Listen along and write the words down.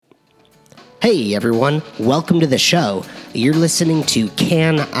Hey everyone, welcome to the show. You're listening to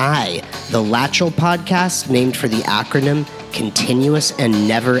Can I, the Latchel podcast named for the acronym Continuous and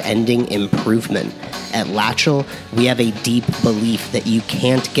Never-Ending Improvement. At Latchel, we have a deep belief that you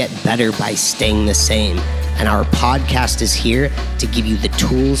can't get better by staying the same. And our podcast is here to give you the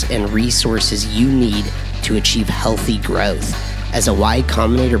tools and resources you need to achieve healthy growth. As a Y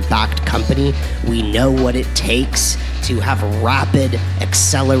Combinator-backed company, we know what it takes to have rapid,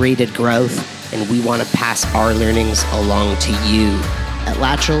 accelerated growth, and we want to pass our learnings along to you. At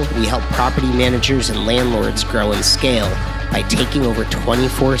Latchel, we help property managers and landlords grow and scale by taking over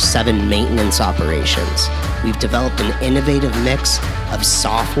 24/7 maintenance operations. We've developed an innovative mix of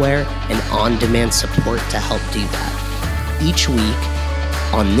software and on-demand support to help do that. Each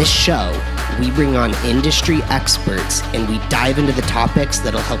week on this show, we bring on industry experts and we dive into the topics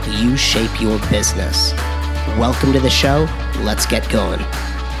that'll help you shape your business. Welcome to the show. Let's get going.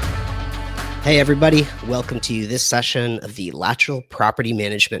 Hey, everybody. Welcome to this session of the Latchel Property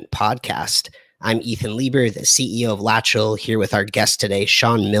Management Podcast. I'm Ethan Lieber, the CEO of Latchel, here with our guest today,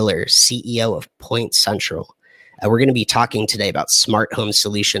 Sean Miller, CEO of PointCentral. We're going to be talking today about smart home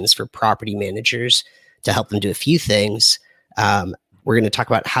solutions for property managers to help them do a few things. We're going to talk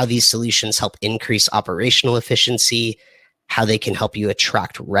about how these solutions help increase operational efficiency, how they can help you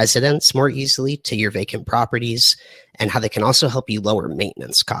attract residents more easily to your vacant properties, and how they can also help you lower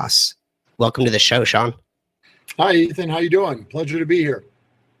maintenance costs. Welcome to the show, Sean. Hi, Ethan. How you doing? Pleasure to be here.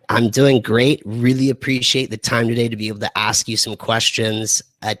 I'm doing great. Really appreciate the time today to be able to ask you some questions.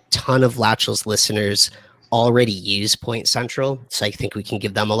 A ton of Latchel's listeners already use PointCentral, so I think we can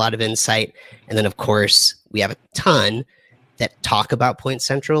give them a lot of insight. And then, of course, we have a ton that talk about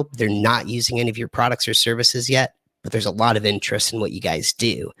PointCentral. They're not using any of your products or services yet, but there's a lot of interest in what you guys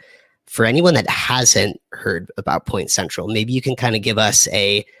do. For anyone that hasn't heard about PointCentral, maybe you can kind of give us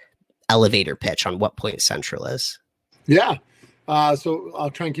a elevator pitch on what PointCentral is. Yeah. So I'll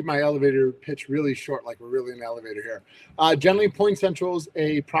try and keep my elevator pitch really short, like we're really in an elevator here. Generally, PointCentral is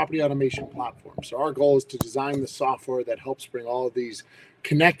a property automation platform. So our goal is to design the software that helps bring all of these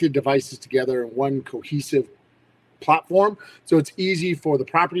connected devices together in one cohesive platform. So it's easy for the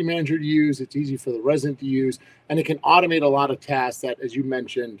property manager to use, it's easy for the resident to use, and it can automate a lot of tasks that, as you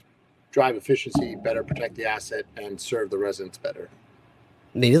mentioned, drive efficiency, better protect the asset, and serve the residents better.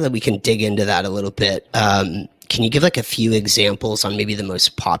 Maybe that we can dig into that a little bit. Can you give like a few examples on maybe the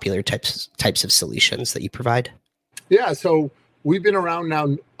most popular types of solutions that you provide? Yeah, so we've been around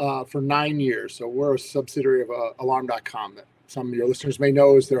now for 9 years. So we're a subsidiary of Alarm.com that some of your listeners may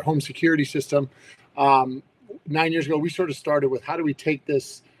know is their home security system. 9 years ago, we sort of started with how do we take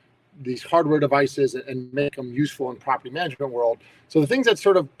these hardware devices and make them useful in property management world. So the things that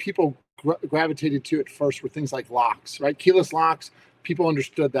sort of people gravitated to at first were things like locks, right? Keyless locks. People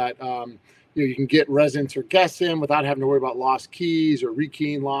understood that you can get residents or guests in without having to worry about lost keys or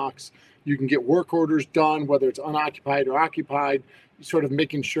rekeying locks. You can get work orders done, whether it's unoccupied or occupied, sort of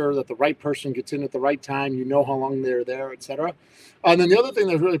making sure that the right person gets in at the right time, you know how long they're there, et cetera. And then the other thing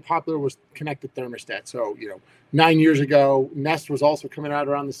that was really popular was connected thermostat. So, 9 years ago, Nest was also coming out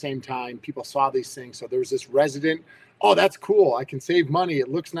around the same time. People saw these things. So there was this resident, oh, that's cool. I can save money. It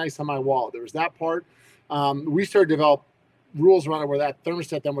looks nice on my wall. There was that part. We started to develop rules around it where that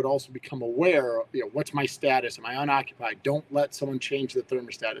thermostat then would also become aware, what's my status? Am I unoccupied? Don't let someone change the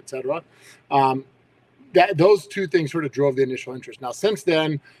thermostat, et cetera. Those two things sort of drove the initial interest. Now, since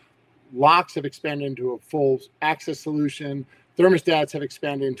then, locks have expanded into a full access solution. Thermostats have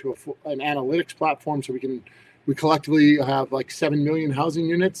expanded into an analytics platform. So we collectively have like 7 million housing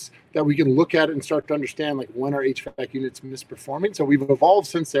units that we can look at and start to understand like when our HVAC units misperforming. So we've evolved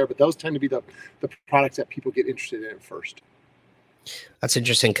since there, but those tend to be the products that people get interested in first. That's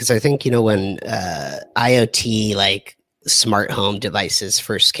interesting because I think, when IoT, like smart home devices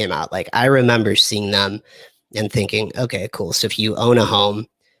first came out, like I remember seeing them and thinking, okay, cool. So if you own a home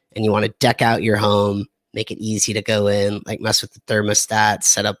and you want to deck out your home, make it easy to go in, like mess with the thermostat,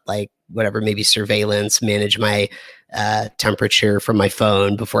 set up like whatever, maybe surveillance, manage my temperature from my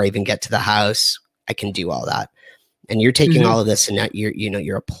phone before I even get to the house, I can do all that. And you're taking all of this and now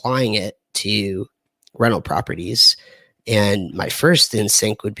you're applying it to rental properties. And my first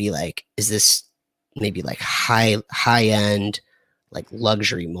instinct would be like, is this maybe like high end, like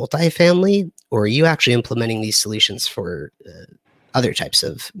luxury multifamily, or are you actually implementing these solutions for other types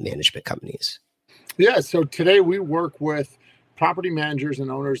of management companies? Yeah. So today we work with property managers and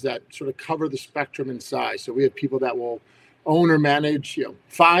owners that sort of cover the spectrum in size. So we have people that will own or manage,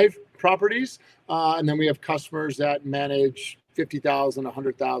 5 properties. And then we have customers that manage 50,000,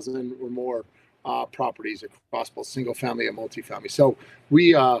 100,000 or more properties across both single family and multifamily. So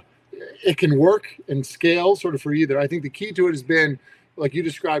we it can work and scale sort of for either. I think the key to it has been, like you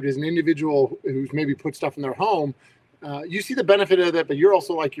described, as an individual who's maybe put stuff in their home. You see the benefit of that, but you're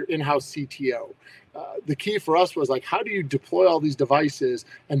also like your in-house CTO. The key for us was like, how do you deploy all these devices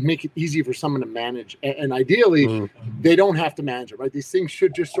and make it easy for someone to manage? And ideally, they don't have to manage it, right? These things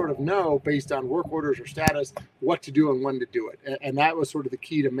should just sort of know based on work orders or status what to do and when to do it. And that was sort of the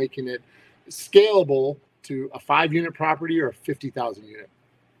key to making it scalable to a 5-unit property or a 50,000 unit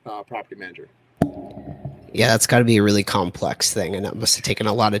property manager. Yeah, that's got to be a really complex thing. And it must have taken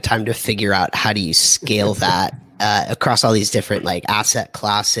a lot of time to figure out how do you scale that across all these different like asset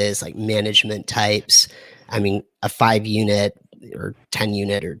classes, like management types. I mean, a 5-unit or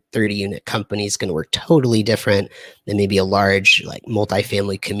 10-unit or 30-unit company is going to work totally different than maybe a large like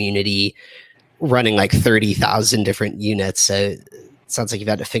multifamily community running like 30,000 different units. So it sounds like you've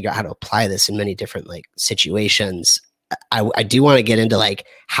had to figure out how to apply this in many different like situations. I do want to get into like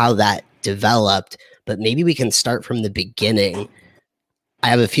how that developed, but maybe we can start from the beginning. I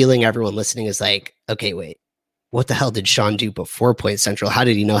have a feeling everyone listening is like, okay, wait, what the hell did Sean do before PointCentral? How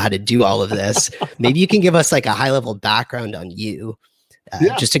did he know how to do all of this? Maybe you can give us like a high level background on you,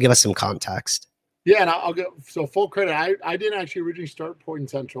 just to give us some context. Yeah, and I'll go. So full credit. I didn't actually originally start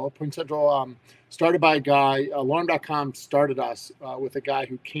PointCentral. PointCentral started by a guy. Alarm.com started us with a guy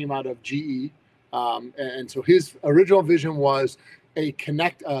who came out of GE, and so his original vision was a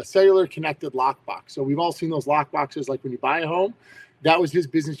cellular connected lockbox. So we've all seen those lockboxes, like when you buy a home. That was his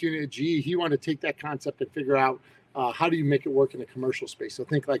business unit at GE. He wanted to take that concept and figure out how do you make it work in a commercial space. So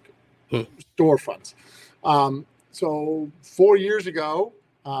think like storefronts. So 4 years ago,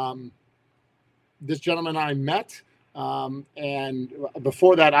 this gentleman and I met. And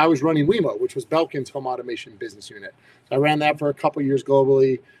before that, I was running Wemo, which was Belkin's home automation business unit. So I ran that for a couple of years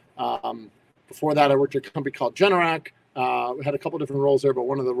globally. Before that, I worked at a company called Generac. We had a couple different roles there, but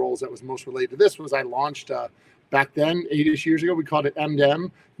one of the roles that was most related to this was I launched back then, 8-ish years ago, we called it M2M,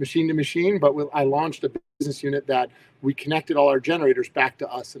 machine to machine, but I launched a business unit that we connected all our generators back to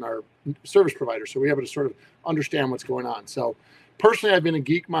us and our service provider. So we were able to sort of understand what's going on. So personally, I've been a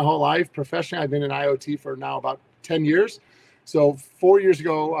geek my whole life. Professionally, I've been in IoT for now about 10 years. So 4 years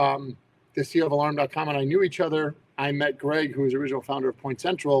ago, the CEO of Alarm.com and I knew each other. I met Greg, who was the original founder of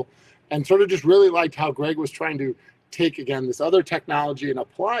PointCentral, and sort of just really liked how Greg was trying to take, again, this other technology and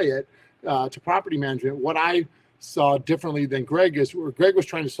apply it to property management. What I saw differently than Greg is where Greg was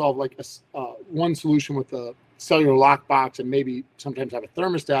trying to solve like one solution with a cellular lockbox and maybe sometimes have a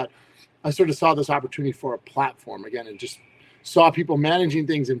thermostat. I sort of saw this opportunity for a platform again, and just saw people managing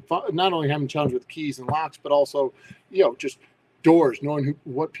things and not only having challenges with keys and locks, but also, just doors, knowing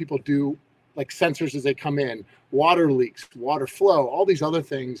what people do, like sensors as they come in, water leaks, water flow, all these other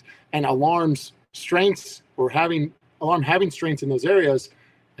things, and alarms strengths or having strengths in those areas.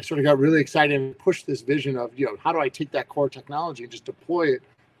 I sort of got really excited and pushed this vision of, how do I take that core technology and just deploy it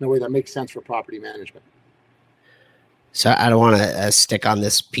in a way that makes sense for property management? So I don't want to stick on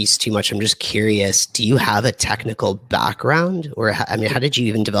this piece too much. I'm just curious, do you have a technical background, or how did you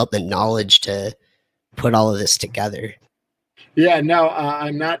even develop the knowledge to put all of this together? Yeah, no,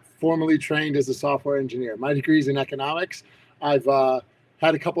 I'm not formally trained as a software engineer. My degree is in economics. I've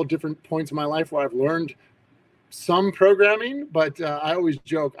had a couple of different points in my life where I've learned some programming, but I always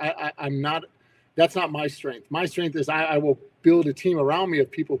joke, I'm not, that's not my strength. My strength is I will build a team around me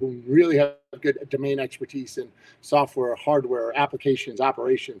of people who really have good domain expertise in software, hardware, applications,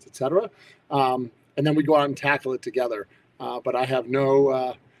 operations, et cetera. And then we go out and tackle it together. But I have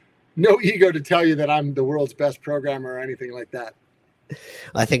no ego to tell you that I'm the world's best programmer or anything like that.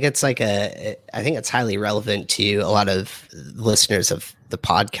 I think it's I think it's highly relevant to a lot of listeners of the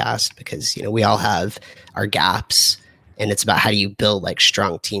podcast because, we all have our gaps, and it's about how do you build like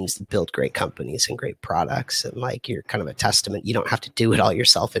strong teams that build great companies and great products. And like, you're kind of a testament. You don't have to do it all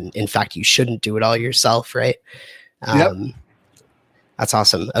yourself. And in fact, you shouldn't do it all yourself. Right. Yep. That's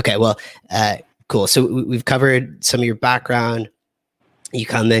awesome. Okay. Well, cool. So we've covered some of your background. You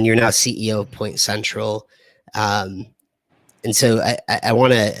come in, you're now CEO of PointCentral. And so I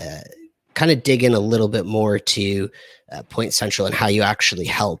want to kind of dig in a little bit more to PointCentral and how you actually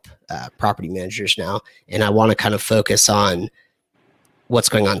help property managers now. And I want to kind of focus on what's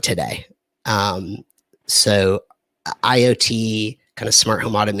going on today. So IoT, kind of smart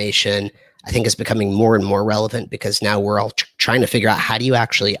home automation, I think is becoming more and more relevant because now we're all trying to figure out how do you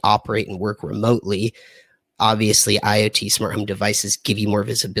actually operate and work remotely. Obviously, IoT smart home devices give you more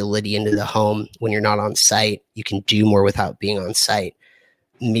visibility into the home when you're not on site. You can do more without being on site.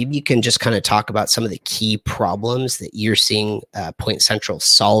 Maybe you can just kind of talk about some of the key problems that you're seeing PointCentral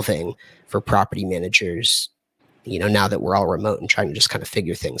solving for property managers, now that we're all remote and trying to just kind of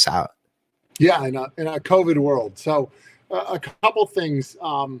figure things out. Yeah, in a COVID world. So a couple things.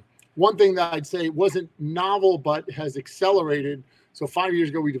 One thing that I'd say wasn't novel, but has accelerated. So 5 years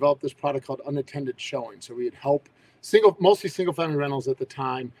ago, we developed this product called unattended showing. So we'd help mostly single family rentals at the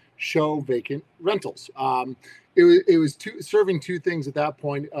time show vacant rentals. It was serving two things at that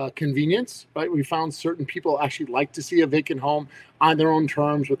point: convenience, right? We found certain people actually like to see a vacant home on their own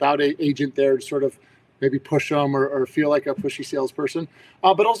terms without an agent there to sort of maybe push them or feel like a pushy salesperson,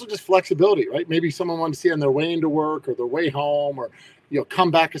 but also just flexibility, right? Maybe someone wanted to see on their way into work or their way home, or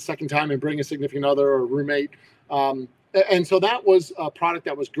come back a second time and bring a significant other or a roommate. And so that was a product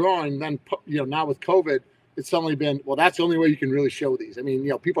that was growing. Then now with COVID, it's suddenly been, well, that's the only way you can really show these. I mean,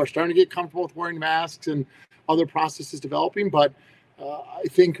 people are starting to get comfortable with wearing masks and other processes developing, but I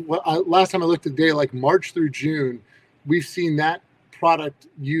think last time I looked at the data, like March through June, we've seen that product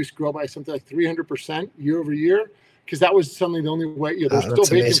use grow by something like 300% year over year, because that was something the only way. There's still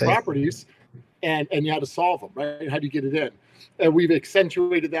vacant amazing properties, and you had to solve them, right? How do you get it in? And we've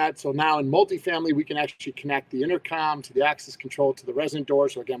accentuated that. So now in multifamily, we can actually connect the intercom to the access control to the resident door.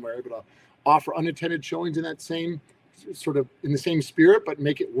 So again, we're able to offer unattended showings in that same sort of in the same spirit, but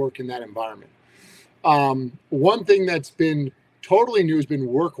make it work in that environment. One thing that's been totally new has been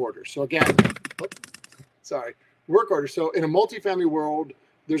work orders. So again, work orders. So in a multifamily world,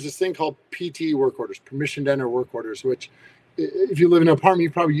 there's this thing called PT work orders, permission to enter work orders, which if you live in an apartment,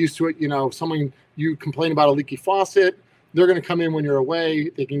 you're probably used to it. You complain about a leaky faucet, they're going to come in when you're away.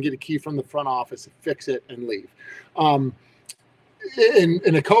 They can get a key from the front office, fix it, and leave. In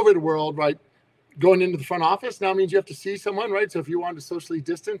a COVID world, right, going into the front office now means you have to see someone, right? So if you want to socially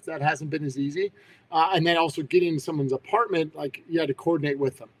distance, that hasn't been as easy. And then also getting into someone's apartment, like you had to coordinate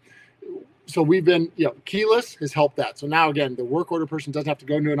with them. So we've been, keyless has helped that. So now again, the work order person doesn't have to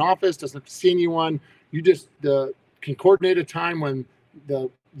go into an office, doesn't have to see anyone. You just can coordinate a time when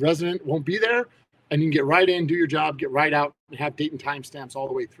the resident won't be there, and you can get right in, do your job, get right out, and have date and time stamps all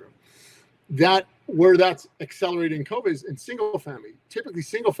the way through. Where that's accelerating COVID is in single family. Typically,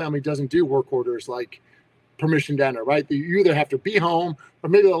 single family doesn't do work orders like permission to enter, right? You either have to be home, or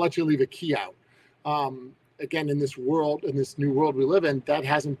maybe they'll let you leave a key out. Again, in this new world we live in, that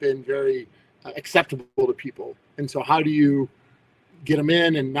hasn't been very acceptable to people. And so how do you get them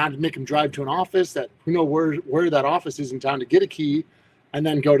in and not make them drive to an office that who knows where that office is in town to get a key and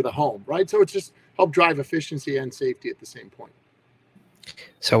then go to the home, right? So it's just help drive efficiency and safety at the same point.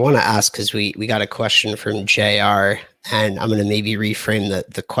 So I want to ask, because we got a question from JR, and I'm going to maybe reframe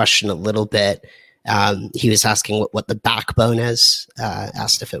the question a little bit. He was asking what the backbone is,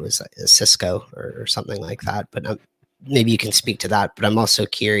 asked if it was a Cisco or something like that, but maybe you can speak to that. But I'm also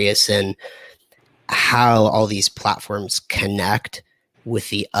curious in how all these platforms connect with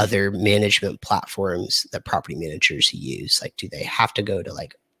the other management platforms that property managers use. Like, do they have to go to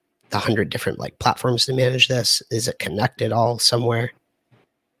like 100 different like platforms to manage this? Is it connected all somewhere?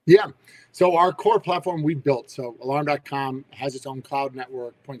 Yeah. So our core platform we built, so Alarm.com has its own cloud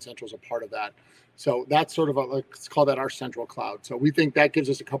network. PointCentral is a part of that. So that's sort of let's call that our central cloud. So we think that gives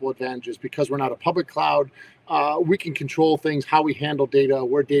us a couple advantages because we're not a public cloud. We can control things, how we handle data,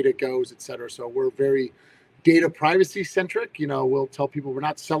 where data goes, et cetera. So we're very data privacy centric. We'll tell people we're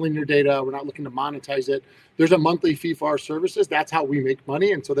not selling your data. We're not looking to monetize it. There's a monthly fee for our services. That's how we make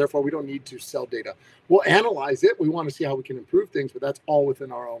money. And so therefore we don't need to sell data. We'll analyze it. We want to see how we can improve things, but that's all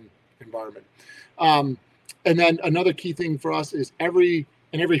within our own environment. And then another key thing for us is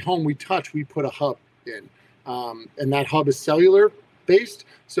in every home we touch, we put a hub in. And that hub is cellular based.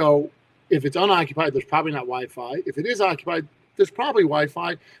 So if it's unoccupied, there's probably not Wi-Fi. If it is occupied, there's probably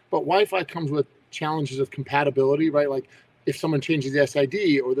Wi-Fi, but Wi-Fi comes with challenges of compatibility, right? Like if someone changes the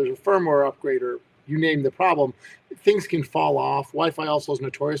SID or there's a firmware upgrade or you name the problem, things can fall off. Wi-Fi also is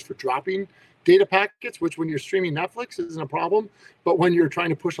notorious for dropping data packets, which when you're streaming Netflix isn't a problem. But when you're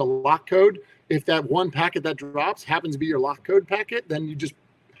trying to push a lock code, if that one packet that drops happens to be your lock code packet, then you just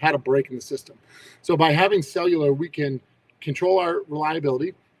had a break in the system. So by having cellular, we can control our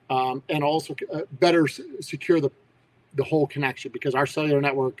reliability and also better secure the whole connection, because our cellular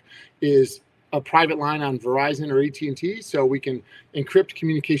network is a private line on Verizon or AT&T. So we can encrypt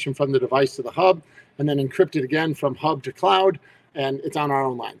communication from the device to the hub and then encrypt it again from hub to cloud, and it's on our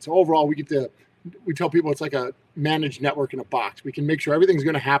own line. So overall, we tell people it's like a managed network in a box. We can make sure everything's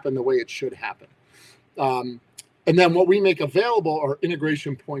going to happen the way it should happen. And then what we make available are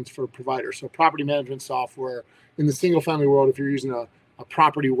integration points for providers. So property management software in the single family world, if you're using a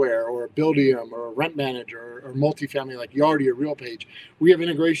Propertyware or a Buildium or a Rent Manager or multifamily like Yardi or RealPage, we have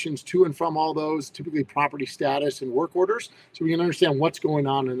integrations to and from all those, typically property status and work orders, so we can understand what's going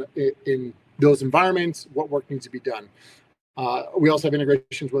on in those environments, what work needs to be done. We also have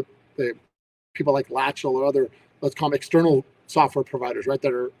integrations with the people like Latchel or other, let's call them external software providers, right,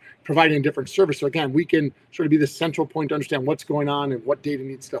 that are providing a different service. So again, we can sort of be the central point to understand what's going on and what data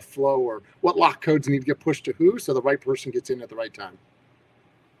needs to flow or what lock codes need to get pushed to who, so the right person gets in at the right time.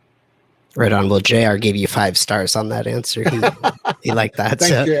 Right on. Well, JR gave you 5 stars on that answer. He liked that.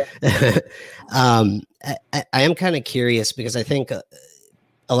 Thanks, I am kind of curious because I think a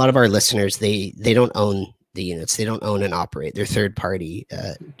lot of our listeners, they don't own the units. They don't own and operate. They're third-party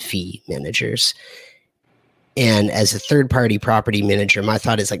fee managers. And as a third-party property manager, my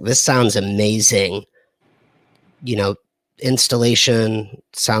thought is like, this sounds amazing. Installation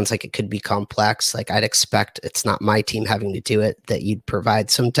sounds like it could be complex. Like I'd expect it's not my team having to do it, that you'd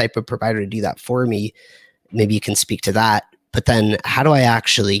provide some type of provider to do that for me. Maybe you can speak to that. But then how do I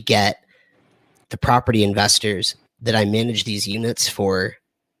actually get the property investors that I manage these units for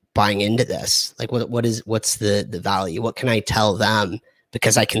buying into this? Like what's the value? What can I tell them?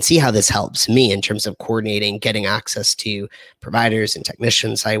 Because I can see how this helps me in terms of coordinating, getting access to providers and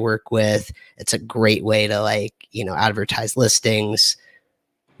technicians I work with. It's a great way to advertise listings.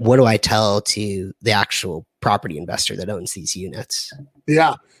 What do I tell to the actual property investor that owns these units?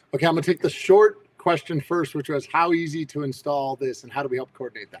 Yeah. Okay. I'm going to take the short question first, which was how easy to install this and how do we help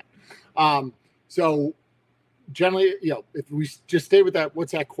coordinate that? So generally, if we just stay with that,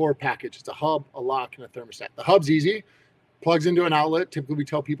 what's that core package? It's a hub, a lock, and a thermostat. The hub's easy. Plugs into an outlet. Typically, we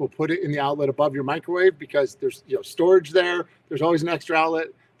tell people put it in the outlet above your microwave because there's storage there. There's always an extra outlet.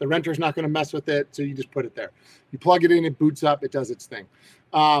 The renter's not going to mess with it, so you just put it there. You plug it in, it boots up, it does its thing.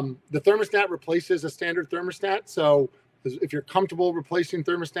 The thermostat replaces a standard thermostat. So if you're comfortable replacing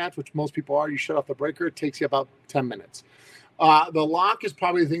thermostats, which most people are, you shut off the breaker. It takes you about 10 minutes. The lock is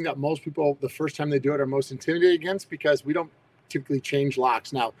probably the thing that most people, the first time they do it, are most intimidated against because we don't typically change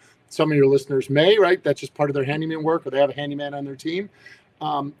locks. Now, some of your listeners may, right? That's just part of their handyman work, or they have a handyman on their team.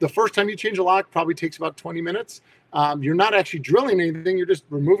 The first time you change a lock probably takes about 20 minutes. You're not actually drilling anything. You're just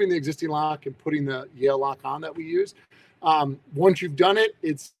removing the existing lock and putting the Yale lock on that we use. Once you've done it,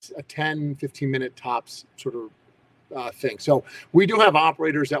 it's a 10, 15-minute tops sort of thing. So we do have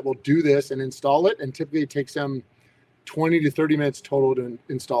operators that will do this and install it, and typically it takes them 20 to 30 minutes total to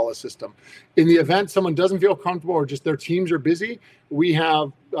install a system. In the event someone doesn't feel comfortable or just their teams are busy, we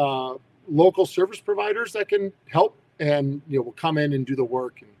have local service providers that can help and will come in and do the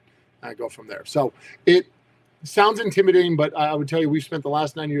work and go from there. So it sounds intimidating, but I would tell you we've spent the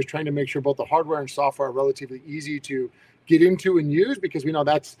last 9 years trying to make sure both the hardware and software are relatively easy to get into and use, because we know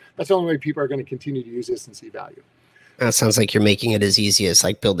that's the only way people are going to continue to use this and see value. That sounds like you're making it as easy as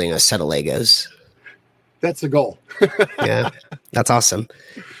like building a set of Legos. That's the goal. Yeah, that's awesome.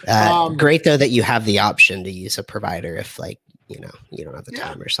 Great though that you have the option to use a provider if you don't have the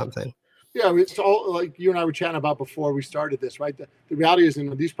time or something. Yeah, it's all like you and I were chatting about before we started this, right? The reality is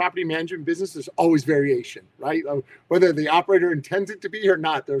in these property management businesses, there's always variation, right? Whether the operator intends it to be or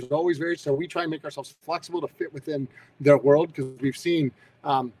not, there's always variation. So we try and make ourselves flexible to fit within their world, because we've seen,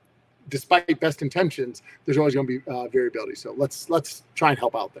 despite best intentions, there's always going to be variability. So let's try and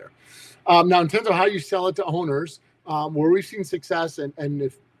help out there. Now, in terms of how you sell it to owners, where we've seen success, and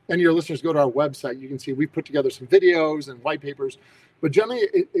if any of your listeners go to our website, you can see we've put together some videos and white papers. But generally,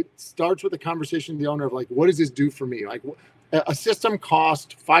 it starts with a conversation with the owner of like, what does this do for me? Like, a system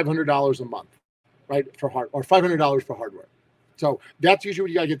costs $500 a month, right, or $500 for hardware. So that's usually what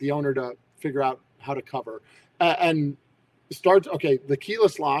you got to get the owner to figure out how to cover. And the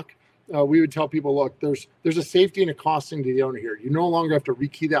keyless lock. We would tell people, look, there's a safety and a cost thing to the owner here. You no longer have to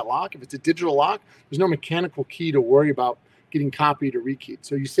rekey that lock. If it's a digital lock, there's no mechanical key to worry about getting copied or rekeyed.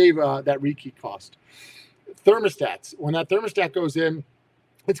 So you save that rekey cost. Thermostats. When that thermostat goes in,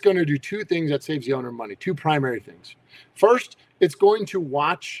 it's going to do two things that saves the owner money, two primary things. First, it's going to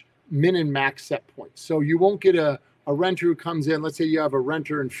watch min and max set points. So you won't get a renter who comes in, let's say you have a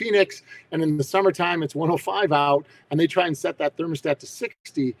renter in Phoenix, and in the summertime it's 105 out, and they try and set that thermostat to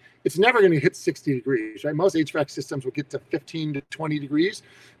 60, it's never going to hit 60 degrees, right? Most HVAC systems will get to 15 to 20 degrees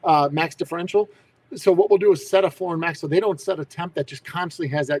max differential. So what we'll do is set a floor and max, so they don't set a temp that just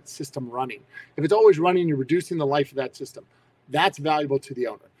constantly has that system running. If it's always running, you're reducing the life of that system. That's valuable to the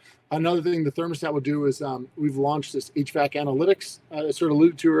owner. Another thing the thermostat will do is we've launched this HVAC analytics, I sort of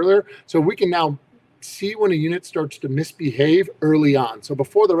alluded to earlier. So we can now see when a unit starts to misbehave early on. So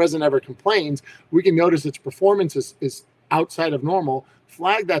before the resident ever complains, we can notice its performance is outside of normal,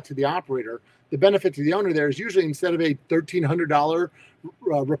 flag that to the operator. The benefit to the owner there is usually instead of a $1,300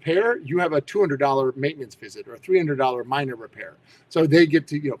 repair, you have a $200 maintenance visit or a $300 minor repair. So they get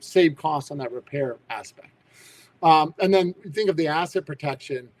to save costs on that repair aspect. And then think of the asset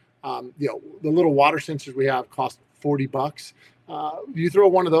protection. The little water sensors we have cost $40. You throw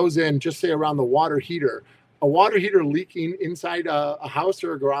one of those in, just say around the water heater. A water heater leaking inside a house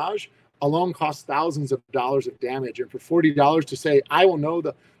or a garage alone costs thousands of dollars of damage. And for $40 to say, I will know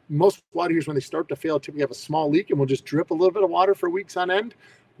the most water heaters, when they start to fail, typically have a small leak and we'll just drip a little bit of water for weeks on end.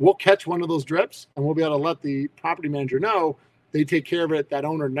 We'll catch one of those drips and we'll be able to let the property manager know they take care of it. That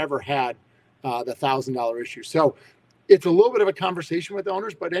owner never had the $1,000 issue. So it's a little bit of a conversation with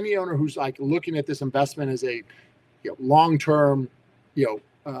owners, but any owner who's like looking at this investment as a long-term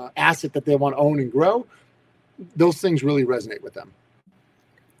asset that they want to own and grow, those things really resonate with them.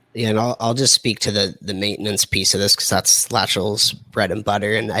 Yeah, and I'll just speak to the maintenance piece of this because that's Latchel's bread and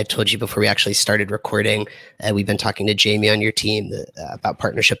butter. And I told you before we actually started recording, we've been talking to Jamie on your team about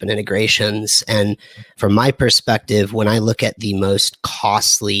partnership and integrations. And from my perspective, when I look at the most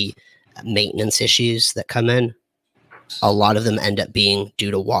costly maintenance issues that come in, a lot of them end up being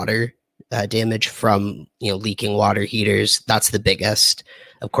due to water damage from leaking water heaters. That's the biggest.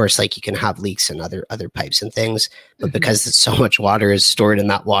 Of course, like you can have leaks in other pipes and things, but because so much water is stored in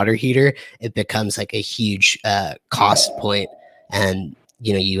that water heater, it becomes like a huge cost point. And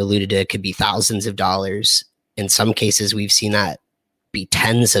you alluded to, it could be thousands of dollars. In some cases, we've seen that be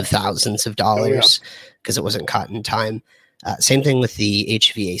tens of thousands of dollars because it wasn't caught in time. Same thing with the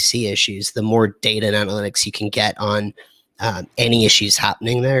HVAC issues. The more data and analytics you can get on any issues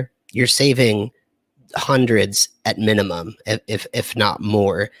happening there, you're saving hundreds at minimum, if not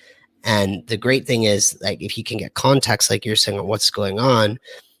more. And the great thing is, like, if you can get context, like you're saying, on what's going on,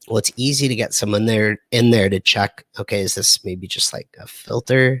 well, it's easy to get someone in there to check, okay, is this maybe just like a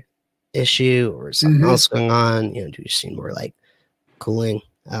filter issue or something else going on? Do you see more like cooling,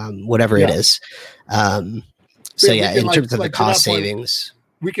 whatever it is. So in terms of the cost savings,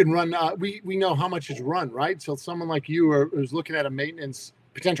 we can run, we know how much is run, right? So someone like you who's looking at a maintenance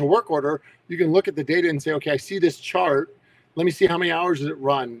potential work order, you can look at the data and say, okay, I see this chart. Let me see how many hours does it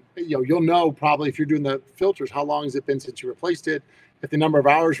run. You'll know probably if you're doing the filters, how long has it been since you replaced it? If the number of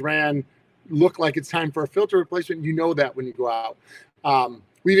hours ran look like it's time for a filter replacement, you know that when you go out.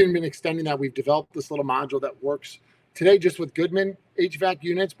 We've even been extending that. We've developed this little module that works today just with Goodman HVAC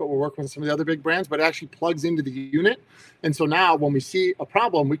units, but we're working with some of the other big brands, but it actually plugs into the unit. And so now when we see a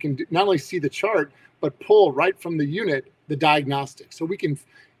problem, we can not only see the chart, but pull right from the unit the diagnostic. So we can,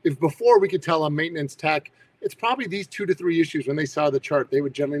 if before we could tell a maintenance tech, it's probably these 2 to 3 issues. When they saw the chart, they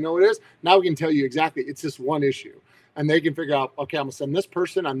would generally know what it is. Now we can tell you exactly, it's this one issue. And they can figure out, okay, I'm gonna send this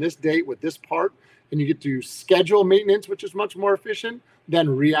person on this date with this part, and you get to schedule maintenance, which is much more efficient than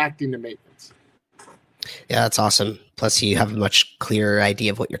reacting to maintenance. Yeah, that's awesome. Plus, you have a much clearer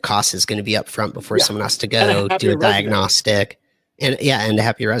idea of what your cost is going to be up front before someone has to go do a diagnostic. And a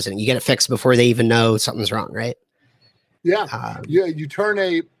happy resident. You get it fixed before they even know something's wrong, right? Yeah. You turn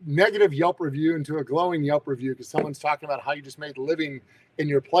a negative Yelp review into a glowing Yelp review because someone's talking about how you just made living in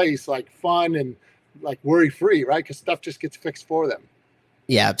your place like fun and like worry-free, right? Because stuff just gets fixed for them.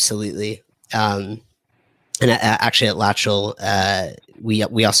 Yeah, absolutely. And actually at Latchel,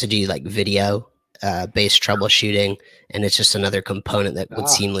 we also do like video based troubleshooting, and it's just another component that would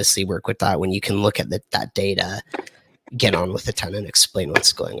seamlessly work with that. When you can look at that data, get on with the tenant, explain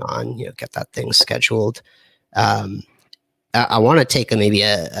what's going on, get that thing scheduled. I want to take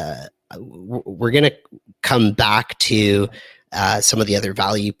we're going to come back to some of the other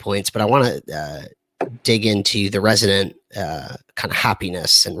value points, but I want to dig into the resident kind of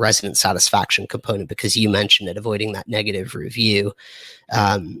happiness and resident satisfaction component, because you mentioned it, avoiding that negative review.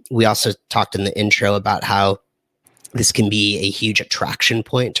 We also talked in the intro about how this can be a huge attraction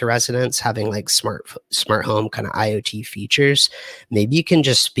point to residents, having like smart home kind of IoT features. Maybe you can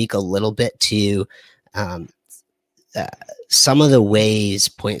just speak a little bit to some of the ways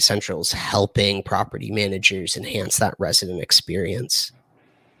PointCentral's helping property managers enhance that resident experience.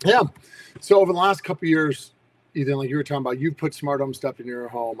 Yeah. So over the last couple of years, Ethan, like you were talking about, you put smart home stuff in your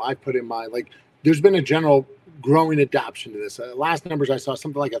home. I put in mine. Like, there's been a general growing adoption to this. Last numbers I saw,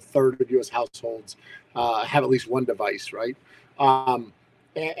 something like a third of U.S. households have at least one device, right?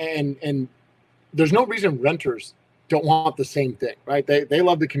 And there's no reason renters don't want the same thing, right? They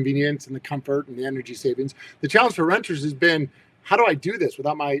love the convenience and the comfort and the energy savings. The challenge for renters has been, how do I do this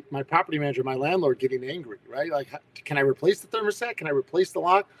without my property manager, my landlord getting angry, right? Like, can I replace the thermostat? Can I replace the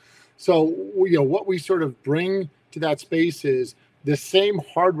lock? So, what we sort of bring to that space is the same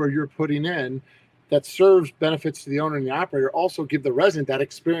hardware you're putting in that serves benefits to the owner and the operator, also give the resident that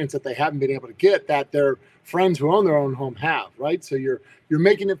experience that they haven't been able to get, that their friends who own their own home have, right? So you're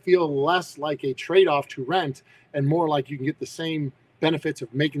making it feel less like a trade-off to rent and more like you can get the same benefits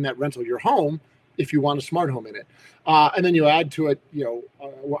of making that rental your home if you want a smart home in it. And then you add to it,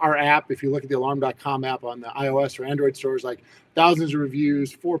 our app. If you look at the Alarm.com app on the iOS or Android stores, like thousands of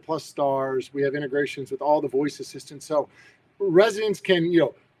reviews, 4+ stars. We have integrations with all the voice assistants. So residents can,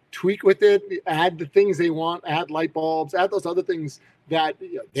 tweak with it, add the things they want, add light bulbs, add those other things that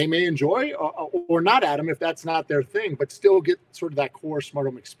they may enjoy, or not add them if that's not their thing, but still get sort of that core smart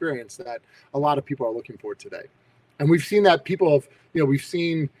home experience that a lot of people are looking for today. And we've seen that people have, we've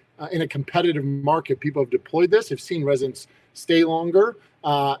seen in a competitive market, people have deployed this, have seen residents stay longer,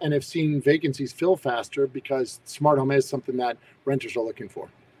 and have seen vacancies fill faster because smart home is something that renters are looking for.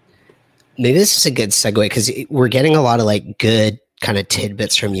 Maybe this is a good segue because we're getting a lot of like good kind of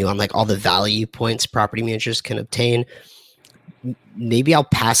tidbits from you on like all the value points property managers can obtain. Maybe I'll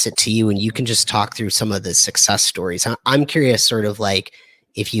pass it to you and you can just talk through some of the success stories. I'm curious sort of like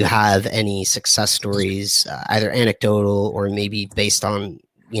if you have any success stories, either anecdotal or maybe based on,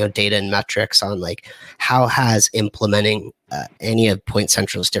 data and metrics on like how has implementing any of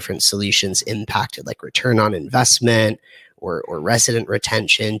PointCentral's different solutions impacted like return on investment or resident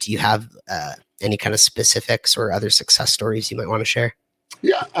retention? Do you have any kind of specifics or other success stories you might want to share?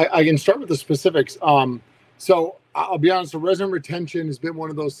 Yeah, I can start with the specifics. So I'll be honest, the resident retention has been one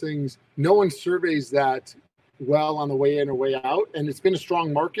of those things. No one surveys that well on the way in or way out, and it's been a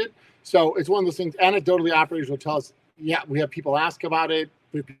strong market. So it's one of those things, anecdotally, operators will tell us, yeah, we have people ask about it,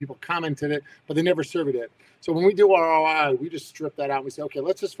 people commented it, but they never surveyed it. So when we do our ROI, we just strip that out. And we say, okay,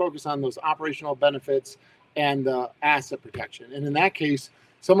 let's just focus on those operational benefits and asset protection. And in that case,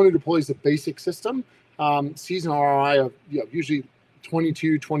 someone who deploys the basic system sees an ROI of usually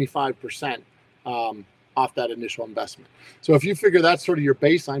 22-25% off that initial investment. So if you figure that's sort of your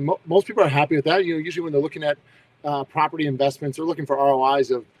baseline, most people are happy with that. Usually when they're looking at property investments, they're looking for ROIs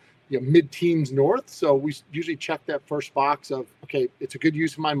of mid-teens north. So we usually check that first box of, okay, it's a good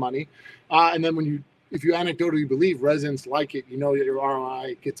use of my money. And then if you anecdotally believe residents like it, your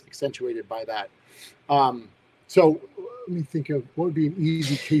ROI gets accentuated by that. So let me think of what would be an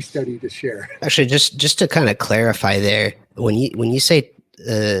easy case study to share. Actually, just to kind of clarify there, when you say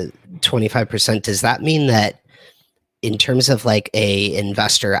 25%, does that mean that in terms of like a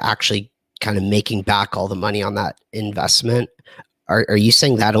investor actually kind of making back all the money on that investment, are you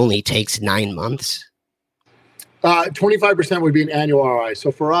saying that only takes 9 months? 25% would be an annual ROI.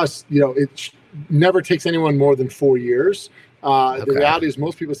 So for us, it never takes anyone more than 4 years. Okay. The reality is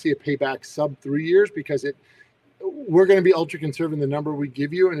most people see a payback sub 3 years because we're going to be ultra conservative in the number we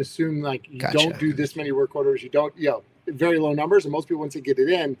give you and assume like you Gotcha. Don't do this many work orders. You don't, very low numbers. And most people, once they get it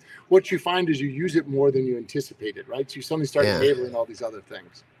in, what you find is you use it more than you anticipated, right? So you suddenly start enabling all these other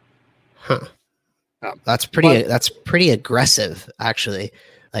things. Huh. That's pretty aggressive, actually.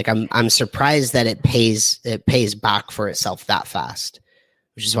 Like I'm surprised that it pays back for itself that fast,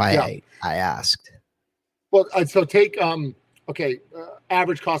 which is why I asked. Well, so take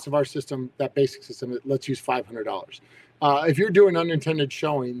average cost of our system, that basic system, let's use $500. If you're doing unintended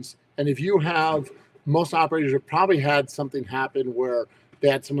showings, and if you have, most operators have probably had something happen where they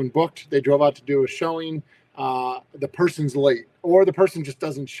had someone booked, they drove out to do a showing, the person's late, or the person just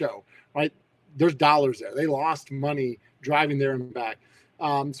doesn't show, right? There's dollars there. They lost money driving there and back.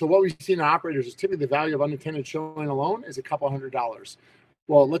 So what we've seen in operators is typically the value of unintended showing alone is a couple $100.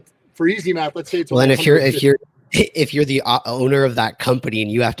 Well, for easy math, let's say it's and if you're the owner of that company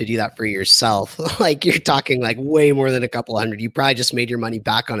and you have to do that for yourself, like you're talking like way more than a couple hundred. You probably just made your money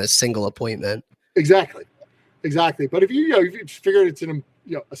back on a single appointment. Exactly. But if you figure it's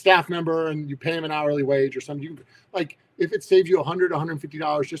a staff member and you pay him an hourly wage or something, if it saves you $100,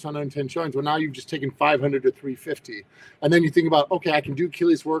 $150 just on unintended showings, well, now you've just taken $500 to $350. And then you think about, okay, I can do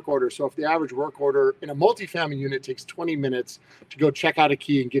keyless work order. So if the average work order in a multifamily unit takes 20 minutes to go check out a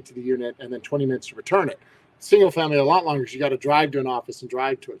key and get to the unit and then 20 minutes to return it. Single family, a lot longer because you got to drive to an office and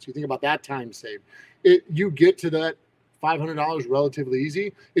drive to it. So you think about that time saved. You get to that $500 relatively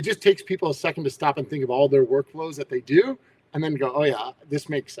easy. It just takes people a second to stop and think of all their workflows that they do and then go, oh yeah, this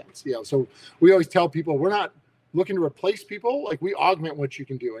makes sense. So we always tell people we're not looking to replace people, like we augment what you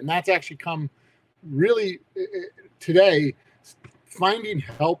can do. And that's actually come really today. Finding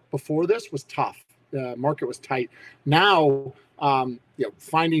help before this was tough. The market was tight. Now,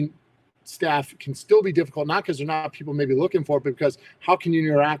 finding staff can still be difficult, not because they're not people maybe looking for it, but because how can you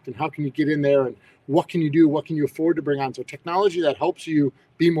interact and how can you get in there and what can you do? What can you afford to bring on? So technology that helps you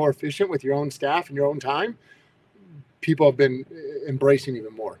be more efficient with your own staff and your own time, people have been embracing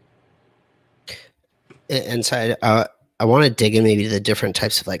even more. And so I want to dig in maybe the different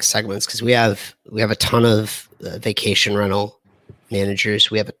types of like segments because we have a ton of vacation rental managers.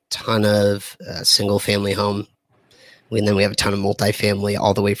 We have a ton of single family home And then we have a ton of multifamily,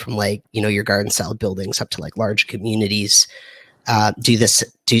 all the way from like, your garden style buildings up to like large communities.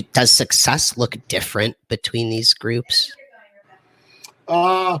 Does success look different between these groups?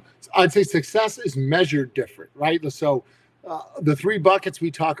 I'd say success is measured different, right? So the three buckets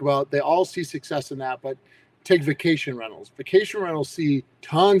we talk about, they all see success in that, but take vacation rentals. Vacation rentals see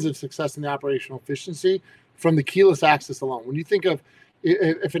tons of success in the operational efficiency from the keyless access alone. When you think of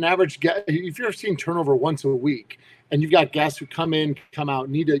if an average guest, if you're seeing turnover once a week and you've got guests who come in, come out,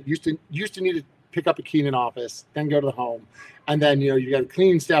 used to need to pick up a key in an office, then go to the home. And then, you've got a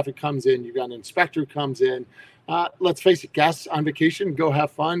cleaning staff that comes in, you've got an inspector who comes in. Let's face it, guests on vacation, go have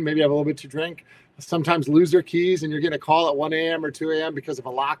fun, maybe have a little bit to drink, sometimes lose their keys, and you're getting a call at 1 a.m. or 2 a.m. because of a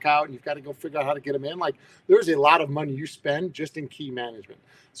lockout, and you've got to go figure out how to get them in. Like, there's a lot of money you spend just in key management.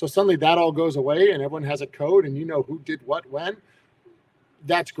 So suddenly that all goes away and everyone has a code and who did what, when.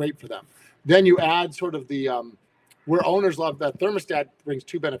 That's great for them. Then you add sort of the where owners love that thermostat brings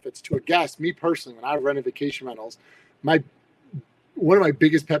two benefits to a guest. Me personally, when I run vacation rentals, one of my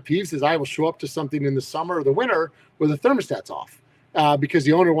biggest pet peeves is I will show up to something in the summer or the winter where the thermostat's off because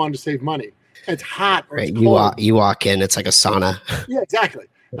the owner wanted to save money. It's hot. Or right. It's you walk in, it's like a sauna. Yeah, exactly.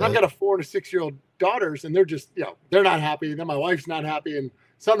 And I've got a 4 to 6 year old daughters, and they're just, they're not happy. And then my wife's not happy. And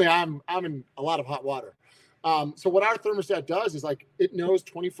suddenly I'm in a lot of hot water. So what our thermostat does is like it knows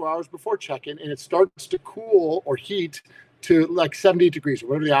 24 hours before check-in, and it starts to cool or heat to like 78 degrees or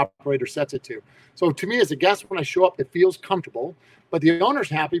whatever the operator sets it to. So to me as a guest, when I show up, it feels comfortable, but the owner's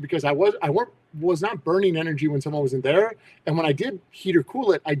happy because I was not burning energy when someone wasn't there. And when I did heat or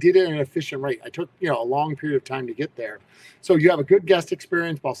cool it, I did it at an efficient rate. I took, a long period of time to get there. So you have a good guest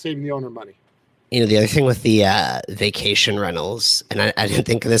experience while saving the owner money. The other thing with the vacation rentals, and I didn't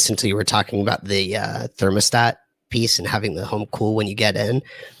think of this until you were talking about the thermostat piece and having the home cool when you get in.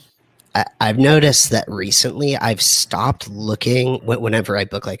 I've noticed that recently I've stopped looking whenever I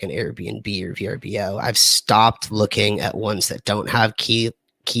book like an Airbnb or VRBO. I've stopped looking at ones that don't have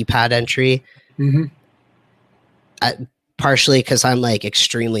keypad entry. Mm-hmm. Partially because I'm like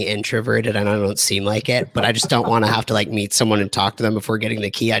extremely introverted and I don't seem like it, but I just don't want to have to like meet someone and talk to them before getting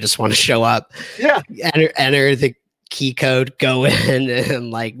the key. I just want to show up, enter the key code, go in and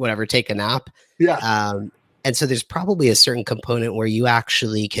like whatever, take a nap. Yeah. And so there's probably a certain component where you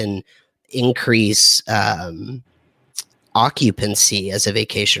actually can increase occupancy as a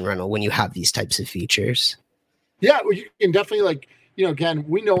vacation rental when you have these types of features. Yeah, well, you can definitely again,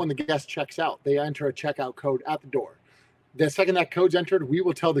 we know when the guest checks out, they enter a checkout code at the door. The second that code's entered, we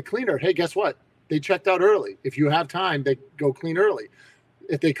will tell the cleaner, hey, guess what? They checked out early. If you have time, they go clean early.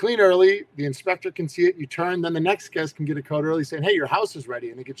 If they clean early, the inspector can see it. You turn, then the next guest can get a code early saying, hey, your house is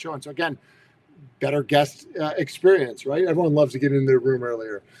ready, and they get shown. So again, better guest experience, right? Everyone loves to get in their room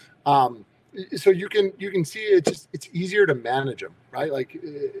earlier. So you can see it's easier to manage them, right? Like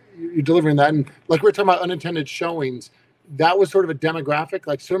you're delivering that. And like we're talking about unintended showings, that was sort of a demographic.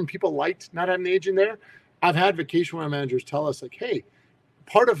 Like certain people liked not having the agent there. I've had vacation rental managers tell us like, hey,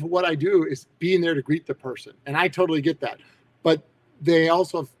 part of what I do is being there to greet the person. And I totally get that. But they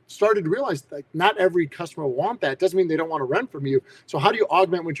also have started to realize like not every customer will want that. It doesn't mean they don't want to rent from you. So how do you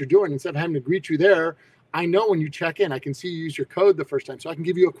augment what you're doing? Instead of having to greet you there, I know when you check in, I can see you use your code the first time. So I can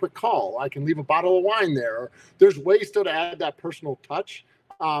give you a quick call. I can leave a bottle of wine there. Or there's ways still to add that personal touch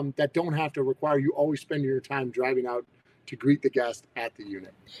that don't have to require you always spending your time driving out to greet the guest at the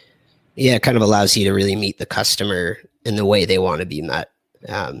unit. Yeah, it kind of allows you to really meet the customer in the way they want to be met.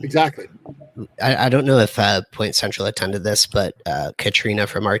 Exactly. I don't know if PointCentral attended this, but Katrina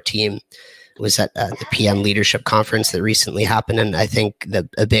from our team was at the PM leadership conference that recently happened. And I think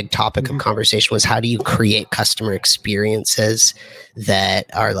a big topic of conversation was how do you create customer experiences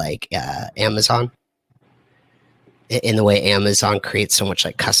that are like Amazon? In the way Amazon creates so much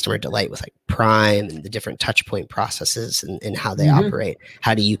like customer delight with like Prime and the different touch point processes and how they operate.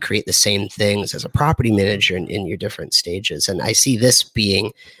 How do you create the same things as a property manager in your different stages? And I see this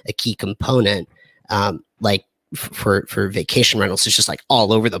being a key component, like for vacation rentals. It's just like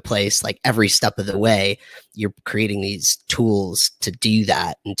all over the place, like every step of the way, you're creating these tools to do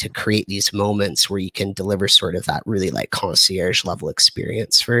that and to create these moments where you can deliver sort of that really like concierge level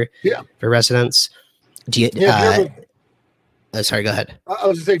experience for residents. Do you, sorry, go ahead. I was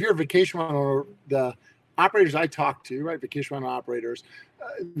going to say, if you're a vacation rental, the operators I talk to, right, vacation rental operators,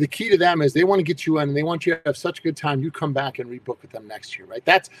 the key to them is they want to get you in and they want you to have such a good time, you come back and rebook with them next year, right?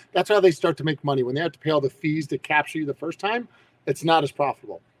 That's how they start to make money. When they have to pay all the fees to capture you the first time, it's not as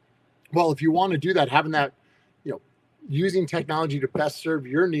profitable. Well, if you want to do that, having that, using technology to best serve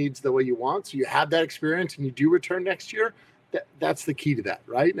your needs the way you want, so you have that experience and you do return next year, that's the key to that,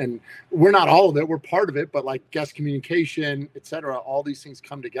 right? And we're not all of it, we're part of it, but like guest communication, et cetera, all these things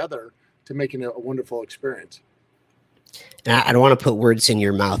come together to make it a wonderful experience. I don't want to put words in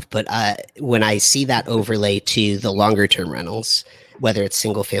your mouth, but when I see that overlay to the longer term rentals, whether it's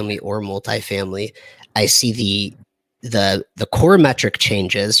single family or multifamily, I see the core metric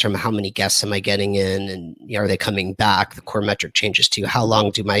changes from how many guests am I getting in, and are they coming back? The core metric changes to how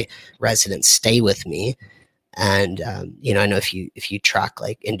long do my residents stay with me? And I know if you track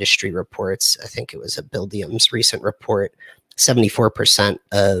like industry reports, I think it was a Buildium's recent report, 74%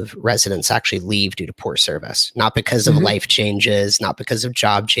 of residents actually leave due to poor service, not because of life changes, not because of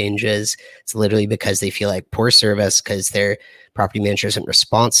job changes. It's literally because they feel like poor service because their property manager isn't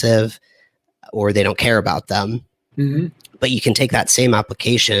responsive or they don't care about them. But you can take that same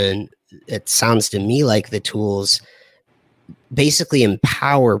application. It sounds to me like the tools basically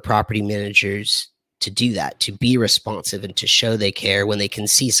empower property managers to do that, to be responsive and to show they care when they can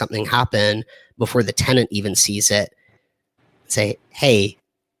see something happen before the tenant even sees it. Say, hey,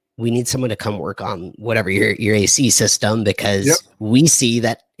 we need someone to come work on whatever your AC system because we see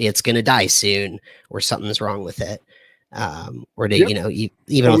that it's going to die soon or something's wrong with it. Or to,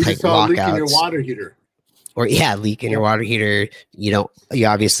 even with like lockouts. Leak in your water heater. Or leak in your water heater. You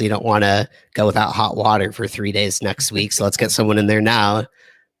obviously don't want to go without hot water for 3 days next week. So let's get someone in there now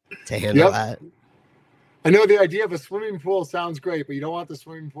to handle that. I know the idea of a swimming pool sounds great, but you don't want the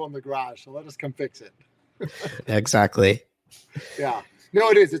swimming pool in the garage. So let us come fix it. Exactly. Yeah, no,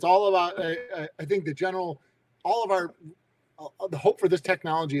 it is. It's all about, I think the hope for this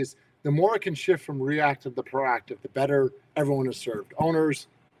technology is the more it can shift from reactive to proactive, the better everyone is served. Owners,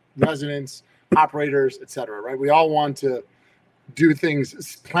 residents, operators, et cetera, right? We all want to do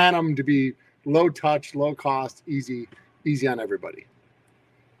things, plan them to be low touch, low cost, easy on everybody.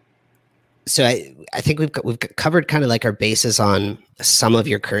 So I think we've covered kind of like our bases on some of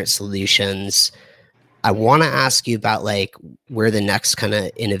your current solutions. I want to ask you about like where the next kind of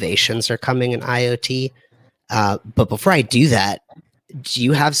innovations are coming in IoT. But before I do that, do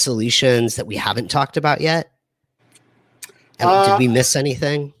you have solutions that we haven't talked about yet? Did we miss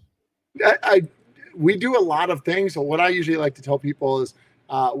anything? We do a lot of things. So what I usually like to tell people is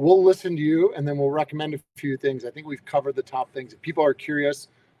we'll listen to you and then we'll recommend a few things. I think we've covered the top things. If people are curious,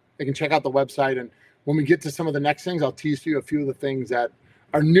 they can check out the website. And when we get to some of the next things, I'll tease you a few of the things that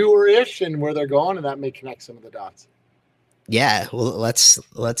are newer-ish and where they're going, and that may connect some of the dots. Yeah, well,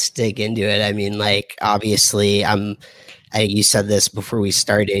 let's dig into it. I mean, like obviously, you said this before we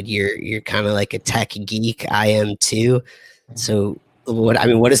started. You're kind of like a tech geek. I am too. So,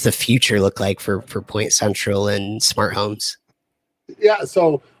 what does the future look like for PointCentral and smart homes? Yeah,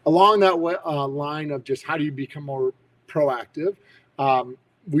 so along that line of just how do you become more proactive,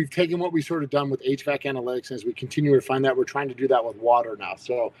 we've taken what we sort of done with HVAC analytics. As we continue to refine that, we're trying to do that with water now.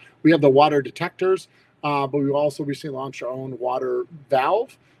 So we have the water detectors, but we've also recently launched our own water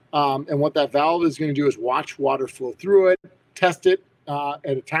valve. And what that valve is going to do is watch water flow through it, test it at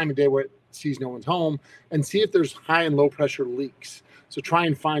a time of day where it sees no one's home, and see if there's high and low pressure leaks. So try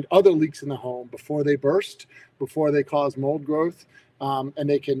and find other leaks in the home before they burst, before they cause mold growth. And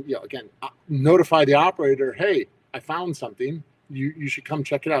they can, again, notify the operator, hey, I found something. You should come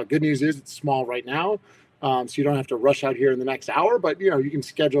check it out. Good news is it's small right now, so you don't have to rush out here in the next hour, but you can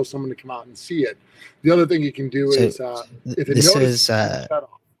schedule someone to come out and see it. The other thing you can do is if it notices, shut off.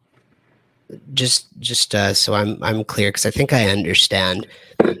 Just so I'm clear, because I think I understand,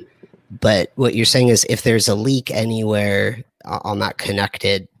 but what you're saying is if there's a leak anywhere on that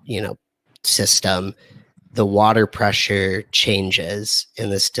connected system, the water pressure changes and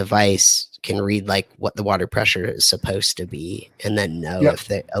this device can read like what the water pressure is supposed to be and then know if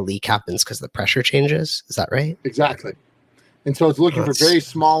a leak happens because the pressure changes. Is that right? Exactly. And so it's looking for very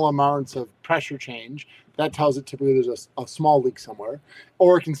small amounts of pressure change. That tells it typically there's a small leak somewhere,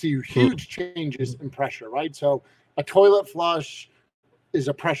 or it can see huge changes in pressure, right? So a toilet flush is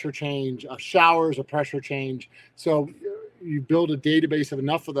a pressure change, a shower is a pressure change. So you build a database of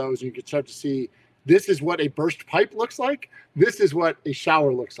enough of those and you can start to see this is what a burst pipe looks like. This is what a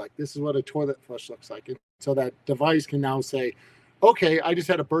shower looks like. This is what a toilet flush looks like. And so that device can now say, okay, I just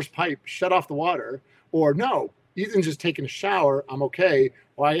had a burst pipe, shut off the water. Or no, Ethan's just taking a shower, I'm okay.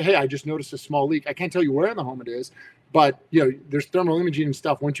 Or hey, I just noticed a small leak. I can't tell you where in the home it is, but there's thermal imaging and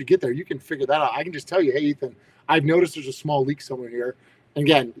stuff. Once you get there, you can figure that out. I can just tell you, hey, Ethan, I've noticed there's a small leak somewhere here. And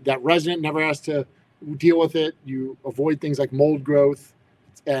again, that resident never has to deal with it. You avoid things like mold growth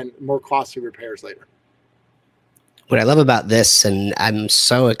and more costly repairs later. What I love about this, and I'm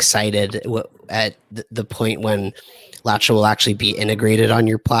so excited, at the point when Latchel will actually be integrated on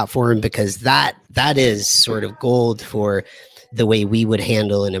your platform, because that is sort of gold for the way we would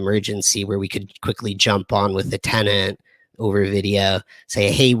handle an emergency, where we could quickly jump on with the tenant over video,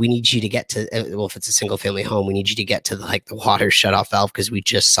 say, hey, we need you to get to, well, if it's a single family home, we need you to get to the water shut off valve because we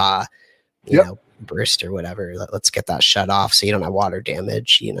just saw, you know, burst or whatever. Let's get that shut off so you don't have water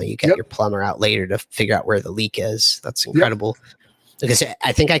damage. You know, you get your plumber out later to figure out where the leak is. That's incredible. Because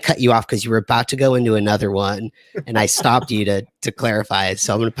I think I cut you off because you were about to go into another one and I stopped you to clarify.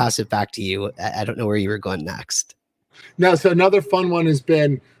 So I'm going to pass it back to you. I don't know where you were going next. No, so another fun one has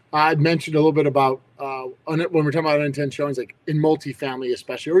been, I mentioned a little bit about when we're talking about unintended showings, like in multifamily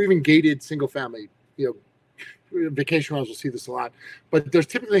especially, or even gated single family, you know, vacation rentals will see this a lot. But there's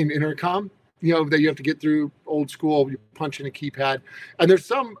typically an intercom, you know, that you have to get through old school. You punch in a keypad. And there's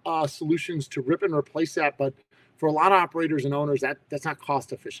some solutions to rip and replace that. But for a lot of operators and owners, that's not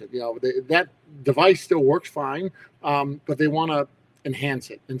cost efficient. You know, that device still works fine, but they want to enhance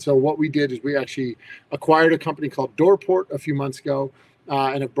it. And so what we did is we actually acquired a company called Doorport a few months ago,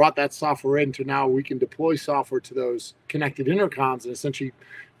 and have brought that software in to now we can deploy software to those connected intercoms and essentially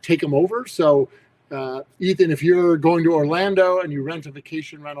take them over. So Ethan, if you're going to Orlando and you rent a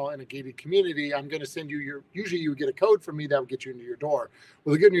vacation rental in a gated community, I'm going to send you usually you would get a code from me that will get you into your door.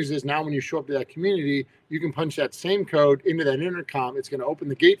 Well, the good news is now when you show up to that community, you can punch that same code into that intercom. It's going to open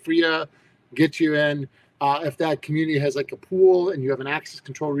the gate for you, get you in. If that community has like a pool and you have an access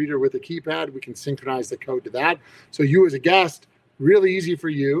control reader with a keypad, we can synchronize the code to that. So you as a guest, really easy for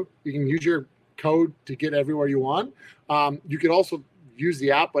you. You can use your code to get everywhere you want. You could also use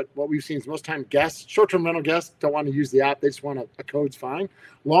the app, but what we've seen is most time guests, short-term rental guests, don't want to use the app. They just want a code's fine.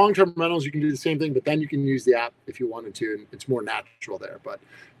 Long-term rentals, you can do the same thing, but then you can use the app if you wanted to, and it's more natural there. But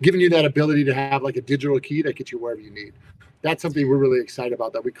giving you that ability to have like a digital key that gets you wherever you need. That's something we're really excited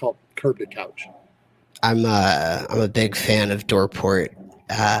about that we call curb to couch. I'm a big fan of Doorport.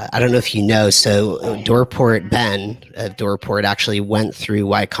 I don't know if you know, so Ben of Doorport actually went through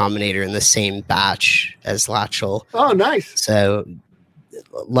Y Combinator in the same batch as Latchel. Oh, nice. So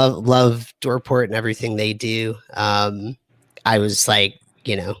love Doorport and everything they do. I was like,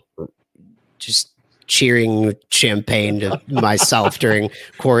 you know, just cheering champagne to myself during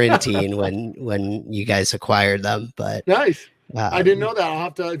quarantine when you guys acquired them. But nice. I didn't know that. I'll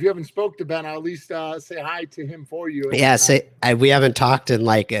have to, if you haven't spoke to Ben, I'll at least say hi to him for you. Yeah, we haven't talked in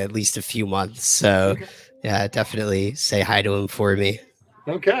like at least a few months. So yeah, definitely say hi to him for me.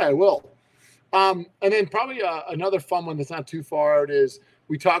 Okay, I will. And then probably another fun one that's not too far out is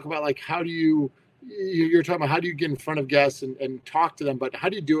we talk about like you're talking about how do you get in front of guests and talk to them, but how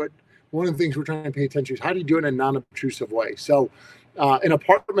do you do it? One of the things we're trying to pay attention to is how do you do it in a non-obtrusive way? So in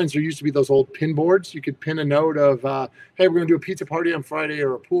apartments, there used to be those old pin boards. You could pin a note of, hey, we're going to do a pizza party on Friday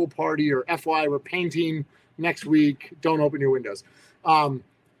or a pool party, or FY, we're painting next week. Don't open your windows.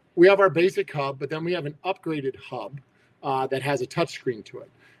 We have our basic hub, but then we have an upgraded hub that has a touch screen to it.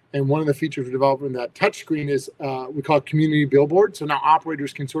 And one of the features we're developing in that touch screen is we call it community billboard. So now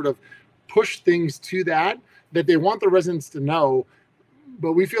operators can sort of push things to that they want the residents to know,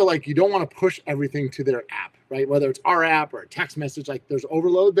 but we feel like you don't want to push everything to their app, right? Whether it's our app or a text message, like there's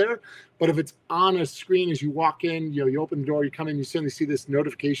overload there. But if it's on a screen as you walk in, you know, you open the door, you come in, you suddenly see this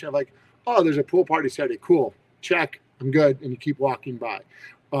notification of like, oh, there's a pool party Saturday. Cool. Check. I'm good. And you keep walking by.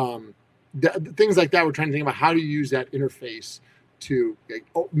 Things like that. We're trying to think about how do you use that interface to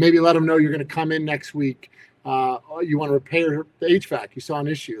maybe let them know you're going to come in next week. You want to repair the HVAC. You saw an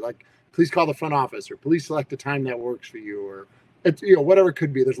issue. Like, please call the front office, or please select a time that works for you, or it's, you know, whatever it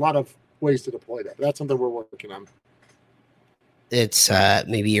could be. There's a lot of ways to deploy that. That's something we're working on. It's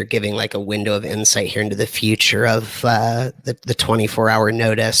maybe you're giving like a window of insight here into the future of the 24-hour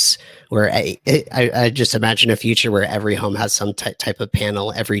notice, where I just imagine a future where every home has some type of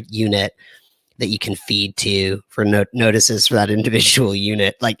panel, every unit that you can feed to for notices for that individual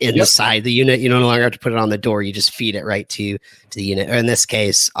unit, like inside the unit. You no longer have to put it on the door. You just feed it right to the unit. Or in this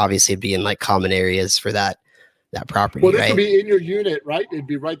case, obviously it'd be in like common areas for that property. Well, this would be in your unit, right? It'd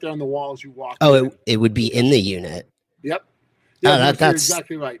be right there on the wall as you walk. Oh, it would be in the unit. Yep. Yeah, that's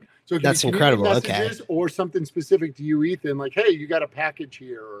exactly right. So that's incredible. Okay. Or something specific to you, Ethan, like, hey, you got a package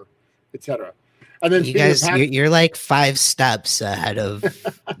here, or etc. And then you guys, you're like 5 steps ahead of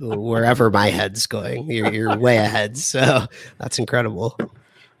wherever my head's going. You're way ahead. So that's incredible.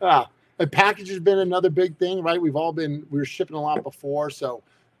 And package has been another big thing, right? We were shipping a lot before. So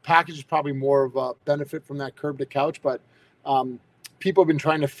package is probably more of a benefit from that curb to couch. But people have been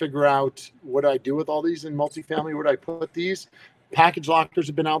trying to figure out, what do I do with all these in multifamily? Where do I put these? Package lockers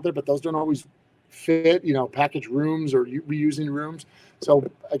have been out there, but those don't always fit, package rooms or reusing rooms. So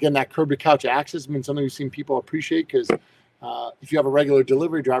again, that curb to couch access has been something we've seen people appreciate, because if you have a regular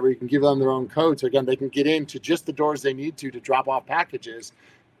delivery driver, you can give them their own code. So again, they can get into just the doors they need to drop off packages.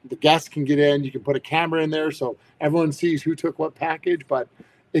 The guests can get in. You can put a camera in there so everyone sees who took what package, but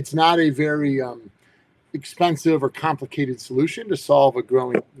it's not a very expensive or complicated solution to solve a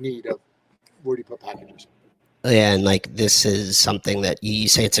growing need of where do you put packages. Yeah, and like this is something that you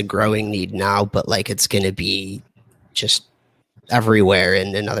say it's a growing need now, but like it's going to be just everywhere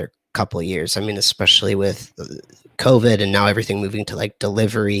in another couple of years. I mean, especially with COVID and now everything moving to like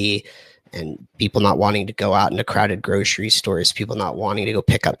delivery and people not wanting to go out into crowded grocery stores, people not wanting to go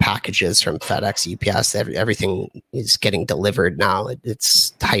pick up packages from FedEx, UPS, everything is getting delivered now.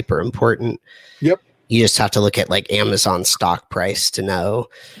 It's hyper important. Yep. You just have to look at like Amazon stock price to know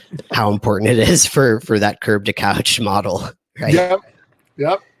how important it is for that curb to couch model, right?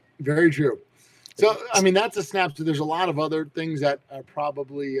 Yep. Very true. So, I mean, that's a snapshot. There's a lot of other things that are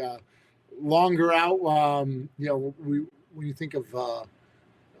probably longer out. When you think of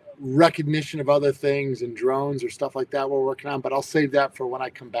recognition of other things and drones or stuff like that we're working on, but I'll save that for when I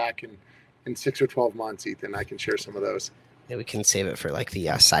come back in 6 or 12 months, Ethan. I can share some of those. Yeah, we can save it for like the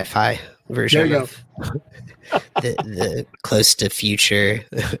sci-fi version of the close to future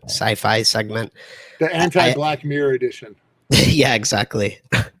sci-fi segment. The anti-Black Mirror edition. Yeah, exactly.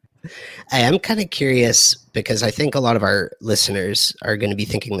 I am kind of curious because I think a lot of our listeners are going to be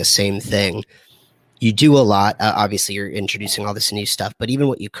thinking the same thing. You do a lot. Obviously, you're introducing all this new stuff, but even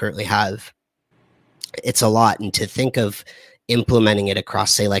what you currently have, it's a lot. And to think of implementing it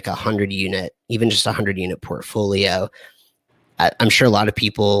across, say, like 100 unit, even just 100 unit portfolio, I'm sure a lot of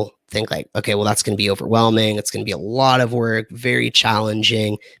people think like, okay, well, that's going to be overwhelming. It's going to be a lot of work, very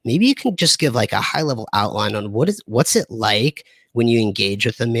challenging. Maybe you can just give like a high level outline on what's it like when you engage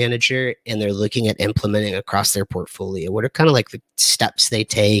with a manager and they're looking at implementing across their portfolio. What are kind of like the steps they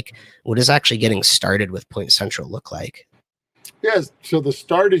take? What does actually getting started with PointCentral look like? Yes. So the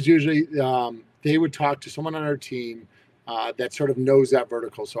start is usually they would talk to someone on our team that sort of knows that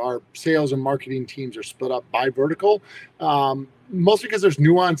vertical. So our sales and marketing teams are split up by vertical, mostly because there's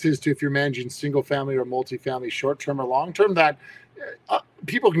nuances to if you're managing single family or multifamily, short-term or long-term, that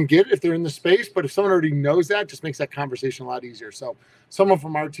people can get if they're in the space. But if someone already knows that, just makes that conversation a lot easier. So someone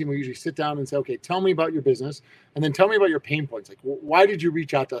from our team will usually sit down and say, okay, tell me about your business, and then tell me about your pain points. Like, why did you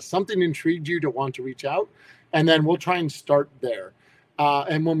reach out to us? Something intrigued you to want to reach out, and then we'll try and start there.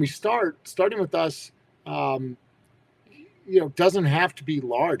 And when we starting with us, doesn't have to be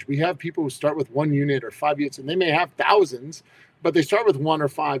large. We have people who start with 1 unit or 5 units, and they may have thousands, but they start with 1 or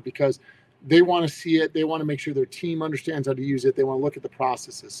 5 because they want to see it. They want to make sure their team understands how to use it. They want to look at the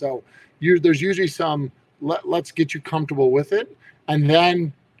processes. So there's usually some, let's get you comfortable with it. And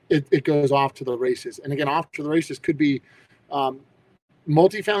then it goes off to the races. And again, off to the races could be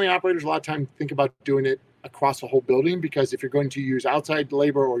multifamily operators. A lot of times think about doing it across a whole building, because if you're going to use outside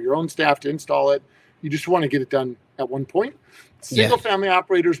labor or your own staff to install it, you just want to get it done at one point. Single family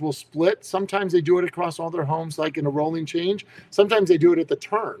operators will split. Sometimes they do it across all their homes, like in a rolling change. Sometimes they do it at the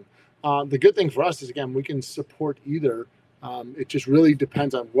turn. The good thing for us is, again, we can support either. It just really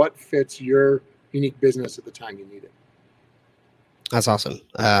depends on what fits your unique business at the time you need it. That's awesome.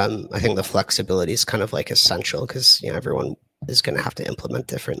 I think the flexibility is kind of like essential, because everyone is going to have to implement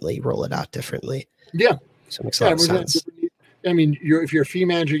differently, roll it out differently. Yeah. So it makes a lot of sense. I mean, if you're a fee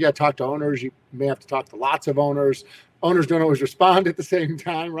manager, you got to talk to owners. You may have to talk to lots of owners. Owners don't always respond at the same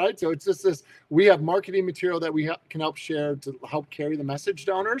time, right? So it's just this, we have marketing material that we can help share to help carry the message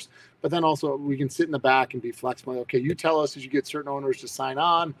to owners, but then also we can sit in the back and be flexible. Okay, you tell us as you get certain owners to sign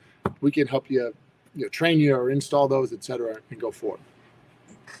on, we can help you, train you or install those, et cetera, and go forward.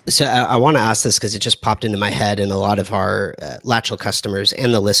 So I want to ask this because it just popped into my head, and a lot of our Latchel customers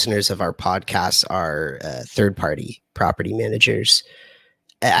and the listeners of our podcast are third-party property managers.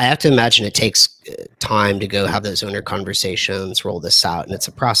 I have to imagine it takes time to go have those owner conversations, roll this out, and it's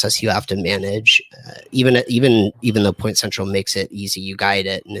a process you have to manage. Even though PointCentral makes it easy, you guide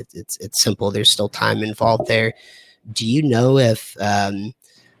it, and it's simple. There's still time involved there. Do you know if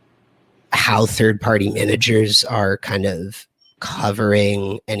how third-party managers are kind of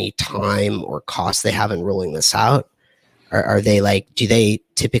covering any time or cost they have in rolling this out? Are they like, do they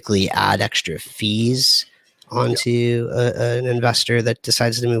typically add extra fees onto an investor that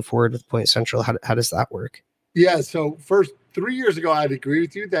decides to move forward with PointCentral? How does that work? Yeah. So first, 3 years ago, I'd agree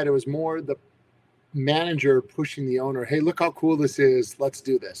with you that it was more the manager pushing the owner. Hey, look how cool this is. Let's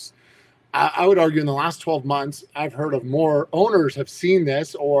do this. I would argue in the last 12 months, I've heard of more owners have seen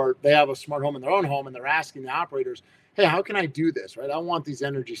this, or they have a smart home in their own home and they're asking the operators, hey, how can I do this, right? I want these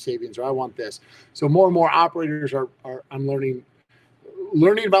energy savings, or I want this. So more and more operators are I'm learning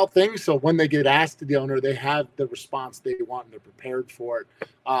about things. So when they get asked to the owner, they have the response they want and they're prepared for it.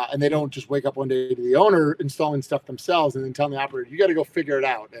 And they don't just wake up one day to the owner installing stuff themselves and then telling the operator, you got to go figure it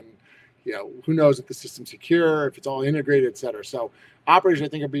out. And, who knows if the system's secure, if it's all integrated, et cetera. So operators, I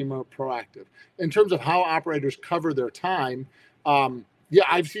think, are being more proactive. In terms of how operators cover their time,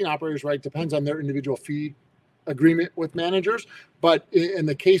 I've seen operators, right, depends on their individual fee agreement with managers. But in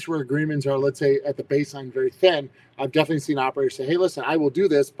the case where agreements are, let's say, at the baseline very thin, I've definitely seen operators say, hey, listen, I will do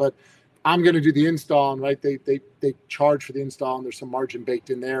this, but I'm going to do the install. And right, they charge for the install and there's some margin baked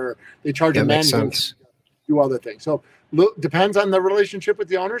in there. Or they charge a manager to do other things. So depends on the relationship with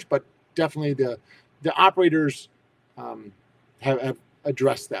the owners, but definitely the operators have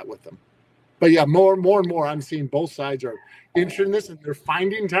addressed that with them. But yeah, more and more, I'm seeing both sides are interested in this and they're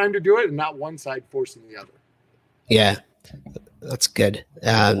finding time to do it and not one side forcing the other. Yeah, that's good.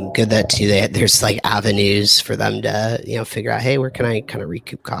 Good that too. There's like avenues for them to, figure out, hey, where can I kind of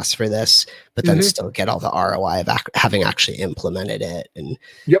recoup costs for this, but then still get all the ROI of having actually implemented it and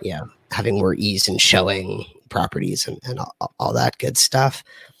having more ease in showing properties and all that good stuff.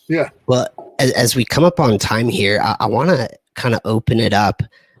 Yeah. Well, as we come up on time here, I want to kind of open it up.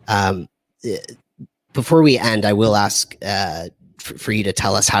 Before we end, I will ask for you to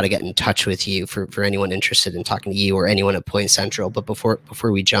tell us how to get in touch with you for anyone interested in talking to you or anyone at PointCentral. But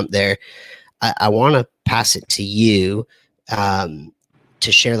before we jump there, I want to pass it to you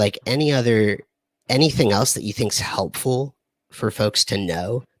to share like anything else that you think is helpful for folks to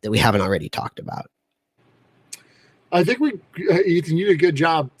know that we haven't already talked about. I think Ethan, you did a good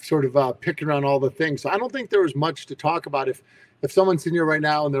job sort of picking around all the things. So I don't think there was much to talk about. If someone's sitting here right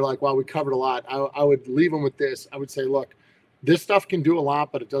now and they're like, wow, we covered a lot, I would leave them with this. I would say, look, this stuff can do a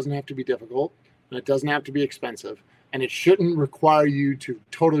lot, but it doesn't have to be difficult and it doesn't have to be expensive. And it shouldn't require you to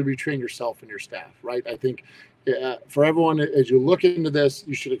totally retrain yourself and your staff, right? I think for everyone, as you look into this,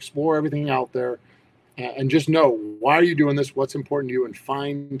 you should explore everything out there and just know, why are you doing this? What's important to you? And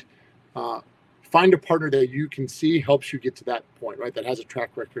find a partner that you can see helps you get to that point, right? That has a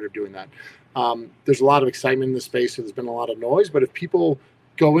track record of doing that. There's a lot of excitement in the space, so there's been a lot of noise, but if people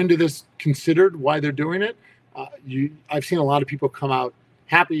go into this considered why they're doing it, I've seen a lot of people come out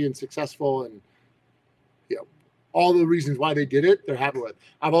happy and successful, and all the reasons why they did it, they're happy with.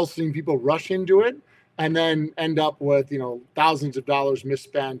 I've also seen people rush into it and then end up with thousands of dollars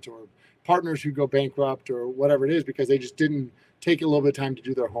misspent, or partners who go bankrupt, or whatever it is, because they just didn't take a little bit of time to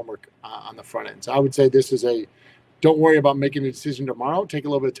do their homework on the front end. So I would say this is don't worry about making a decision tomorrow. Take a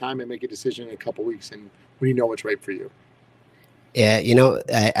little bit of time and make a decision in a couple of weeks, and when you know what's right for you. Yeah,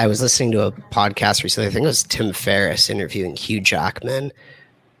 I was listening to a podcast recently. I think it was Tim Ferriss interviewing Hugh Jackman.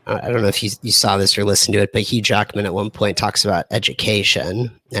 I don't know if you saw this or listened to it, but Hugh Jackman at one point talks about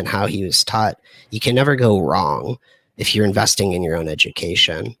education and how he was taught you can never go wrong if you're investing in your own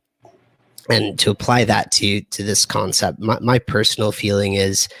education. And to apply that to this concept, my personal feeling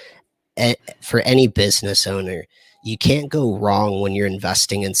is for any business owner, you can't go wrong when you're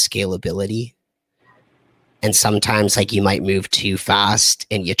investing in scalability. And sometimes like you might move too fast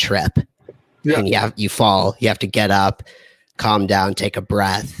and you trip and you fall. You have to get up, calm down, take a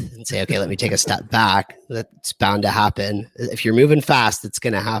breath and say, okay, let me take a step back. That's bound to happen. If you're moving fast, it's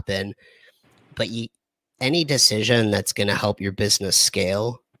going to happen. But any decision that's going to help your business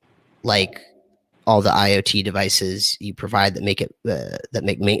scale, like all the IoT devices you provide that make it that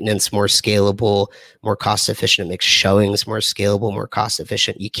make maintenance more scalable, more cost efficient, it makes showings more scalable, more cost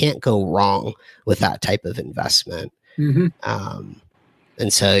efficient. You can't go wrong with that type of investment. Mm-hmm.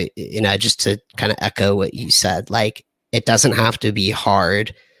 And so, just to kind of echo what you said, like it doesn't have to be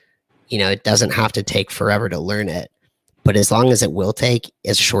hard. It doesn't have to take forever to learn it. But as long as it will take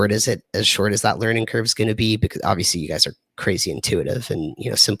as short as that learning curve is going to be, because obviously you guys are crazy intuitive and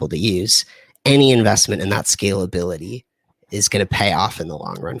simple to use, any investment in that scalability is going to pay off in the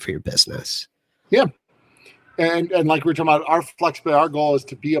long run for your business. Yeah. And like we were talking about, our flexibility, our goal is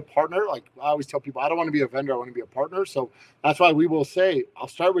to be a partner. Like I always tell people, I don't want to be a vendor. I want to be a partner. So that's why we will say, I'll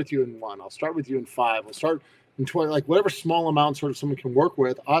start with you in 1. I'll start with you in 5. I'll start in 20, like whatever small amount sort of someone can work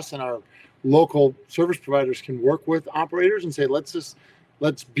with. Us and our local service providers can work with operators and say, let's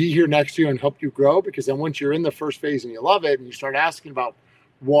be here next to you and help you grow. Because then once you're in the first phase and you love it and you start asking about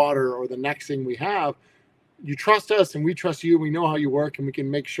water or the next thing we have, you trust us and we trust you. We know how you work and we can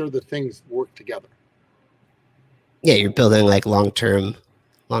make sure that things work together. Yeah, you're building like long-term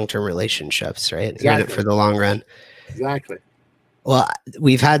relationships, right? Exactly. You're in it for the long run. Exactly. Well,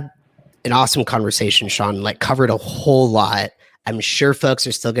 we've had an awesome conversation, Sean, like covered a whole lot. I'm sure folks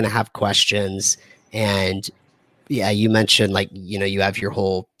are still going to have questions, and Yeah, you mentioned like, you have your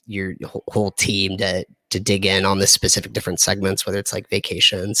whole team to dig in on the specific different segments, whether it's like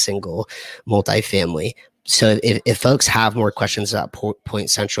vacation, single, multifamily. So if folks have more questions about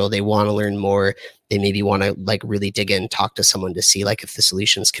PointCentral, they want to learn more, they maybe want to like really dig in, talk to someone to see like if the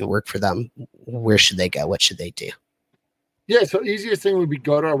solutions can work for them, where should they go? What should they do? Yeah, so easiest thing would be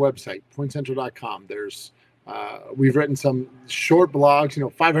go to our website, PointCentral.com. There's we've written some short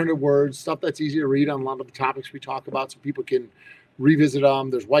blogs, 500 words, stuff that's easy to read on a lot of the topics we talk about so people can revisit them.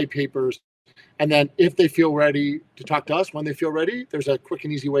 There's white papers. And then if they feel ready to talk to us, when they feel ready, there's a quick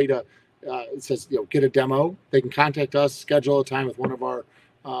and easy way to, it says, get a demo. They can contact us, schedule a time with one of our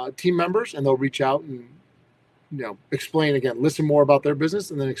team members, and they'll reach out and, explain again, listen more about their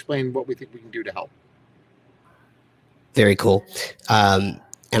business and then explain what we think we can do to help. Very cool.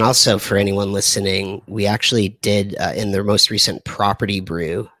 And also for anyone listening, we actually did in their most recent Property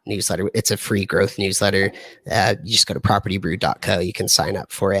Brew newsletter. It's a free growth newsletter. You just go to propertybrew.co. You can sign up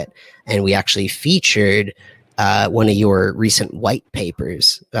for it. And we actually featured one of your recent white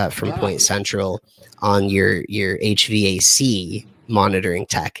papers from PointCentral on your HVAC monitoring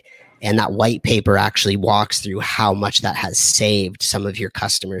tech. And that white paper actually walks through how much that has saved some of your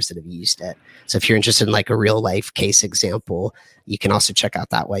customers that have used it. So if you're interested in like a real life case example, you can also check out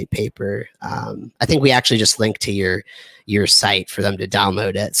that white paper. I think we actually just linked to your site for them to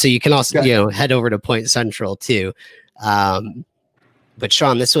download it. So you can also, head over to PointCentral too. But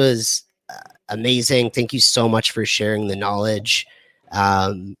Sean, this was amazing. Thank you so much for sharing the knowledge.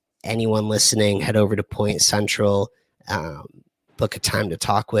 Anyone listening, head over to PointCentral. Book a time to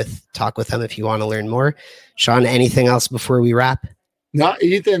talk with them if you want to learn more. Sean, anything else before we wrap? No,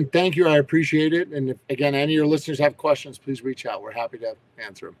 Ethan, thank you. I appreciate it. And if, again, any of your listeners have questions, please reach out. We're happy to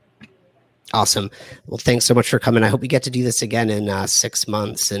answer them. Awesome. Well, thanks so much for coming. I hope we get to do this again in 6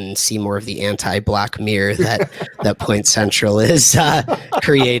 months and see more of the anti-Black Mirror that PointCentral is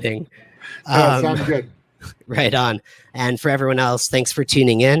creating. Sounds good. Right on. And for everyone else, thanks for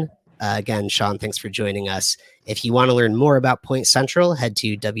tuning in. Again, Sean, thanks for joining us. If you want to learn more about PointCentral, head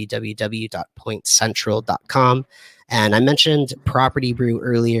to www.pointcentral.com. And I mentioned Property Brew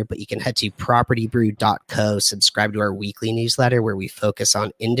earlier, but you can head to propertybrew.co, subscribe to our weekly newsletter where we focus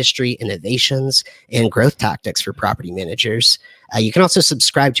on industry innovations and growth tactics for property managers. You can also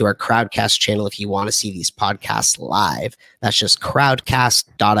subscribe to our Crowdcast channel if you want to see these podcasts live. That's just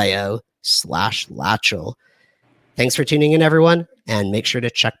crowdcast.io/Latchel. Thanks for tuning in, everyone. And make sure to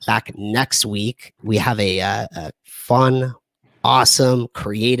check back next week. We have a fun, awesome,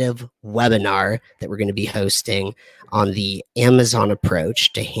 creative webinar that we're going to be hosting on the Amazon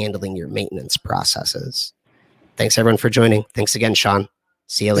approach to handling your maintenance processes. Thanks, everyone, for joining. Thanks again, Sean.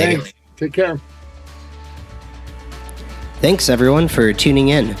 See you later. Thanks. Take care. Thanks, everyone, for tuning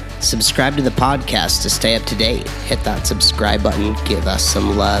in. Subscribe to the podcast to stay up to date. Hit that subscribe button. Give us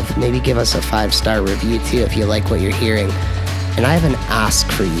some love. Maybe give us a 5-star review, too, if you like what you're hearing. And I have an ask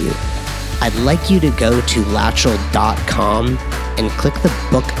for you. I'd like you to go to Latchel.com and click the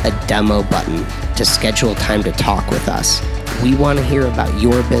book a demo button to schedule time to talk with us. We want to hear about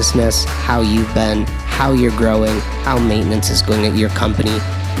your business, how you've been, how you're growing, how maintenance is going at your company.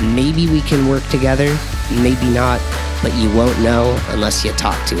 Maybe we can work together, maybe not, but you won't know unless you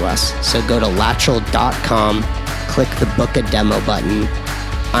talk to us. So go to Latchel.com, click the book a demo button.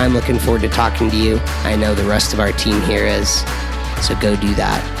 I'm looking forward to talking to you. I know the rest of our team here is. So go do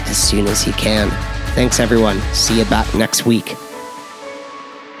that as soon as you can. Thanks, everyone. See you back next week.